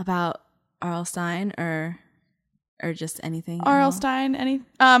R.L. Stein or just anything. R.L. Stein,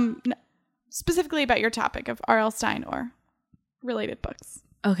 specifically about your topic of R.L. Stein or related books.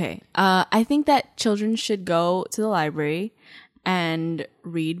 Okay. I think that children should go to the library and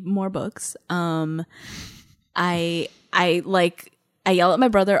read more books. I yell at my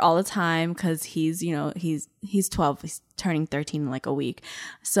brother all the time because he's 12. He's turning 13 in like a week.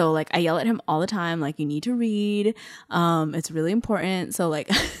 So like I yell at him all the time, like, you need to read. It's really important. So like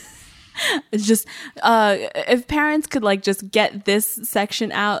it's just if parents could like just get this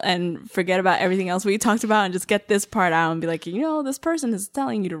section out and forget about everything else we talked about and just get this part out and be like, this person is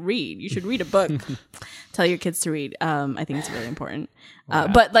telling you to read. You should read a book. Tell your kids to read. I think it's really important.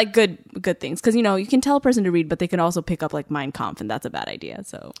 But like good things, because you can tell a person to read, but they can also pick up like Mein Kampf, and that's a bad idea.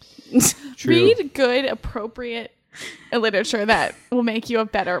 So True. Read good, appropriate literature that will make you a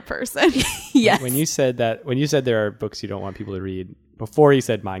better person. yes. When you said there are books you don't want people to read, before you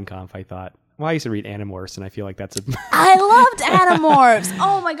said Mein Kampf, I thought, well, I used to read Animorphs, and I feel like that's a... I loved Animorphs.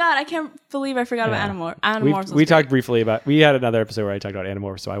 Oh my god, I can't believe I forgot about Animorphs. We talked briefly about... We had another episode where I talked about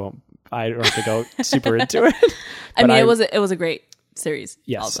Animorphs, so I don't have to go super into it. I mean, it was a great series.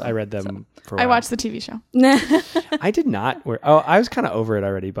 Yes, also, I read them for a I while. watched the TV show. I did not. I was kind of over it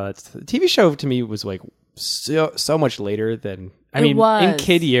already, but the TV show to me was like so much later than... in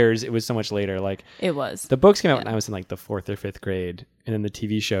kid years, it was so much later. Like it was. The books came out when I was in like the 4th or 5th grade, and then the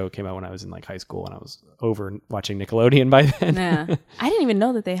TV show came out when I was in like high school, and I was over watching Nickelodeon by then. Yeah. I didn't even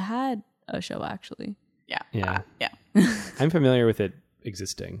know that they had a show actually. Yeah. Yeah. Yeah. I'm familiar with it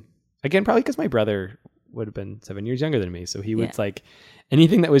existing. Again, probably because my brother would have been 7 years younger than me, so he was like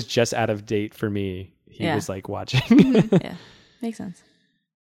anything that was just out of date for me, he was like watching. Yeah, makes sense.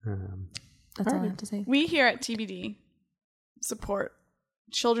 That's all I have to say. We here at TBD support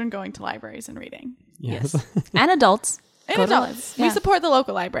children going to libraries and reading. Yes. And adults. And Go to adults. yeah. We support the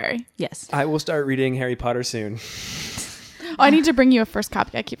local library. Yes. I will start reading Harry Potter soon. I need to bring you a first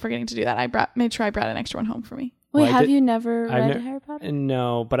copy. I keep forgetting to do that. Made sure I brought an extra one home for me. Wait, Well, have you never read Harry Potter?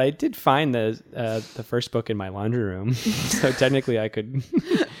 No, but I did find the first book in my laundry room, so technically I could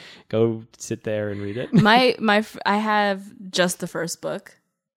go sit there and read it. I have just the first book,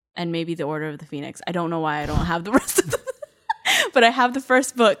 and maybe the Order of the Phoenix. I don't know why I don't have the rest of them, but I have the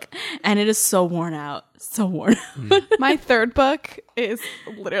first book, and it is so worn out. So worn out. My third book is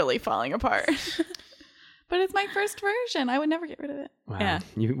literally falling apart. But it's my first version. I would never get rid of it. Wow. Yeah.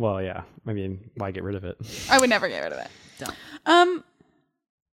 Yeah. I mean, why get rid of it? I would never get rid of it. Don't.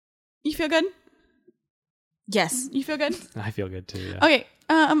 You feel good? Yes. You feel good? I feel good too. Yeah. Okay.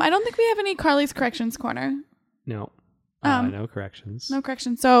 I don't think we have any Carly's Corrections Corner. No. No corrections. No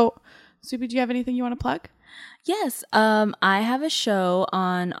corrections. So, Soupy, do you have anything you want to plug? Yes. I have a show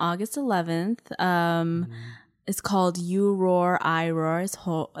on August 11th. It's called You Roar, I Roar.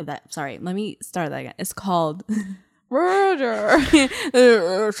 Sorry, let me start that again. It's called Murder.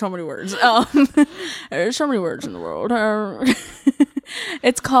 There's so many words. There's so many words in the world. So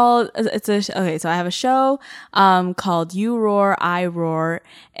I have a show called You Roar, I Roar,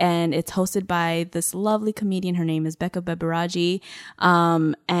 and it's hosted by this lovely comedian. Her name is Becca Beberaji.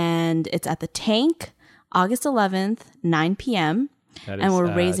 And it's at the Tank, August 11th, 9 p.m. That is, and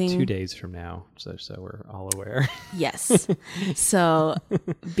we're raising 2 days from now, so we're all aware. Yes. So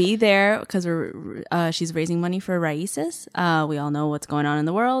be there because she's raising money for Raices. We all know what's going on in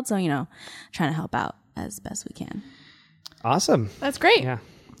the world, so trying to help out as best we can. Awesome. That's great. Yeah.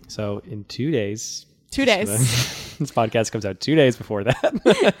 So in 2 days. 2 days. This podcast comes out 2 days before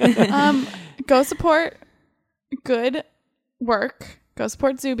that. Go support good work. Go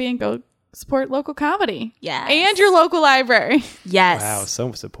support Zuby and go support local comedy. Yeah. And your local library. Yes. Wow,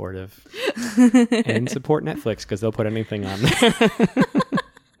 so supportive. And support Netflix because they'll put anything on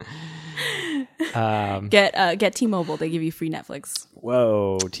there. Get T-Mobile. They give you free Netflix.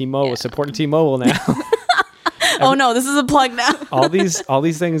 Whoa, T-Mobile, supporting T-Mobile now. Oh no, this is a plug now. all these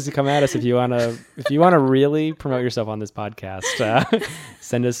things to come at us if you wanna really promote yourself on this podcast.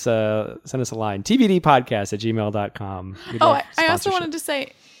 Send us a line. tbdpodcast@gmail.com. I also wanted to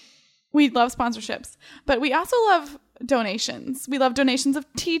say we love sponsorships, but we also love donations. We love donations of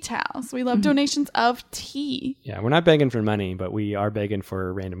tea towels. We love donations of tea. Yeah, we're not begging for money, but we are begging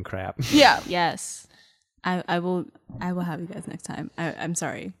for random crap. Yeah. Yes. I will have you guys next time. I'm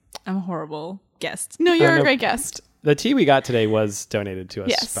sorry. I'm a horrible guest. No, you're a no. great guest. The tea we got today was donated to us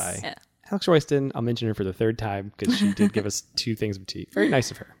Yes. by Yeah. Alex Royston. I'll mention her for the third time because she did give us 2 things of tea. Very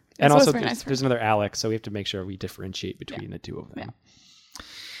nice of her. And it was also, very nice of her. there's another Alex, so we have to make sure we differentiate between the 2 of them. Yeah.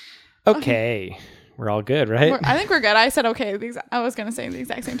 Okay. We're all good, right? I think we're good. I said okay. I was going to say the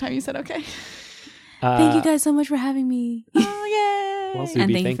exact same time you said okay. Thank you guys so much for having me. Oh, yay. Well, And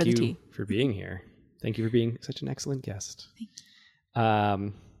Zuby, thank you thank for the you tea. for being here. Thank you for being such an excellent guest.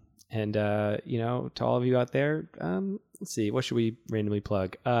 And to all of you out there, let's see, what should we randomly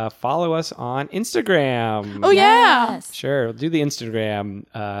plug? Follow us on Instagram. Oh, yeah. Yes. Sure, we'll do the Instagram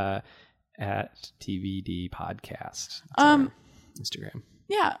at TVD Podcast. That's our Instagram.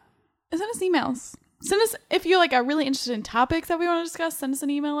 Yeah. Send us emails. Send us, if you're like really interested in topics that we want to discuss, send us an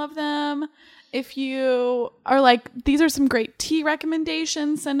email of them. If you are like, these are some great tea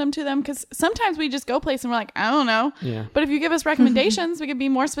recommendations, send them to them. Because sometimes we just go place and we're like, I don't know. Yeah. But if you give us recommendations, we can be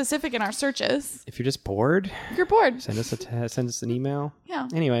more specific in our searches. If you're just bored, If you're bored. send us an email. Yeah.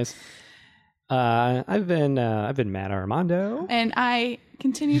 Anyways, I've been Matt Armando, And I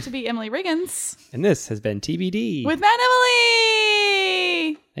continue to be Emily Riggins and this has been TBD. with Matt and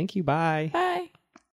Emily. Thank you. Bye. Bye.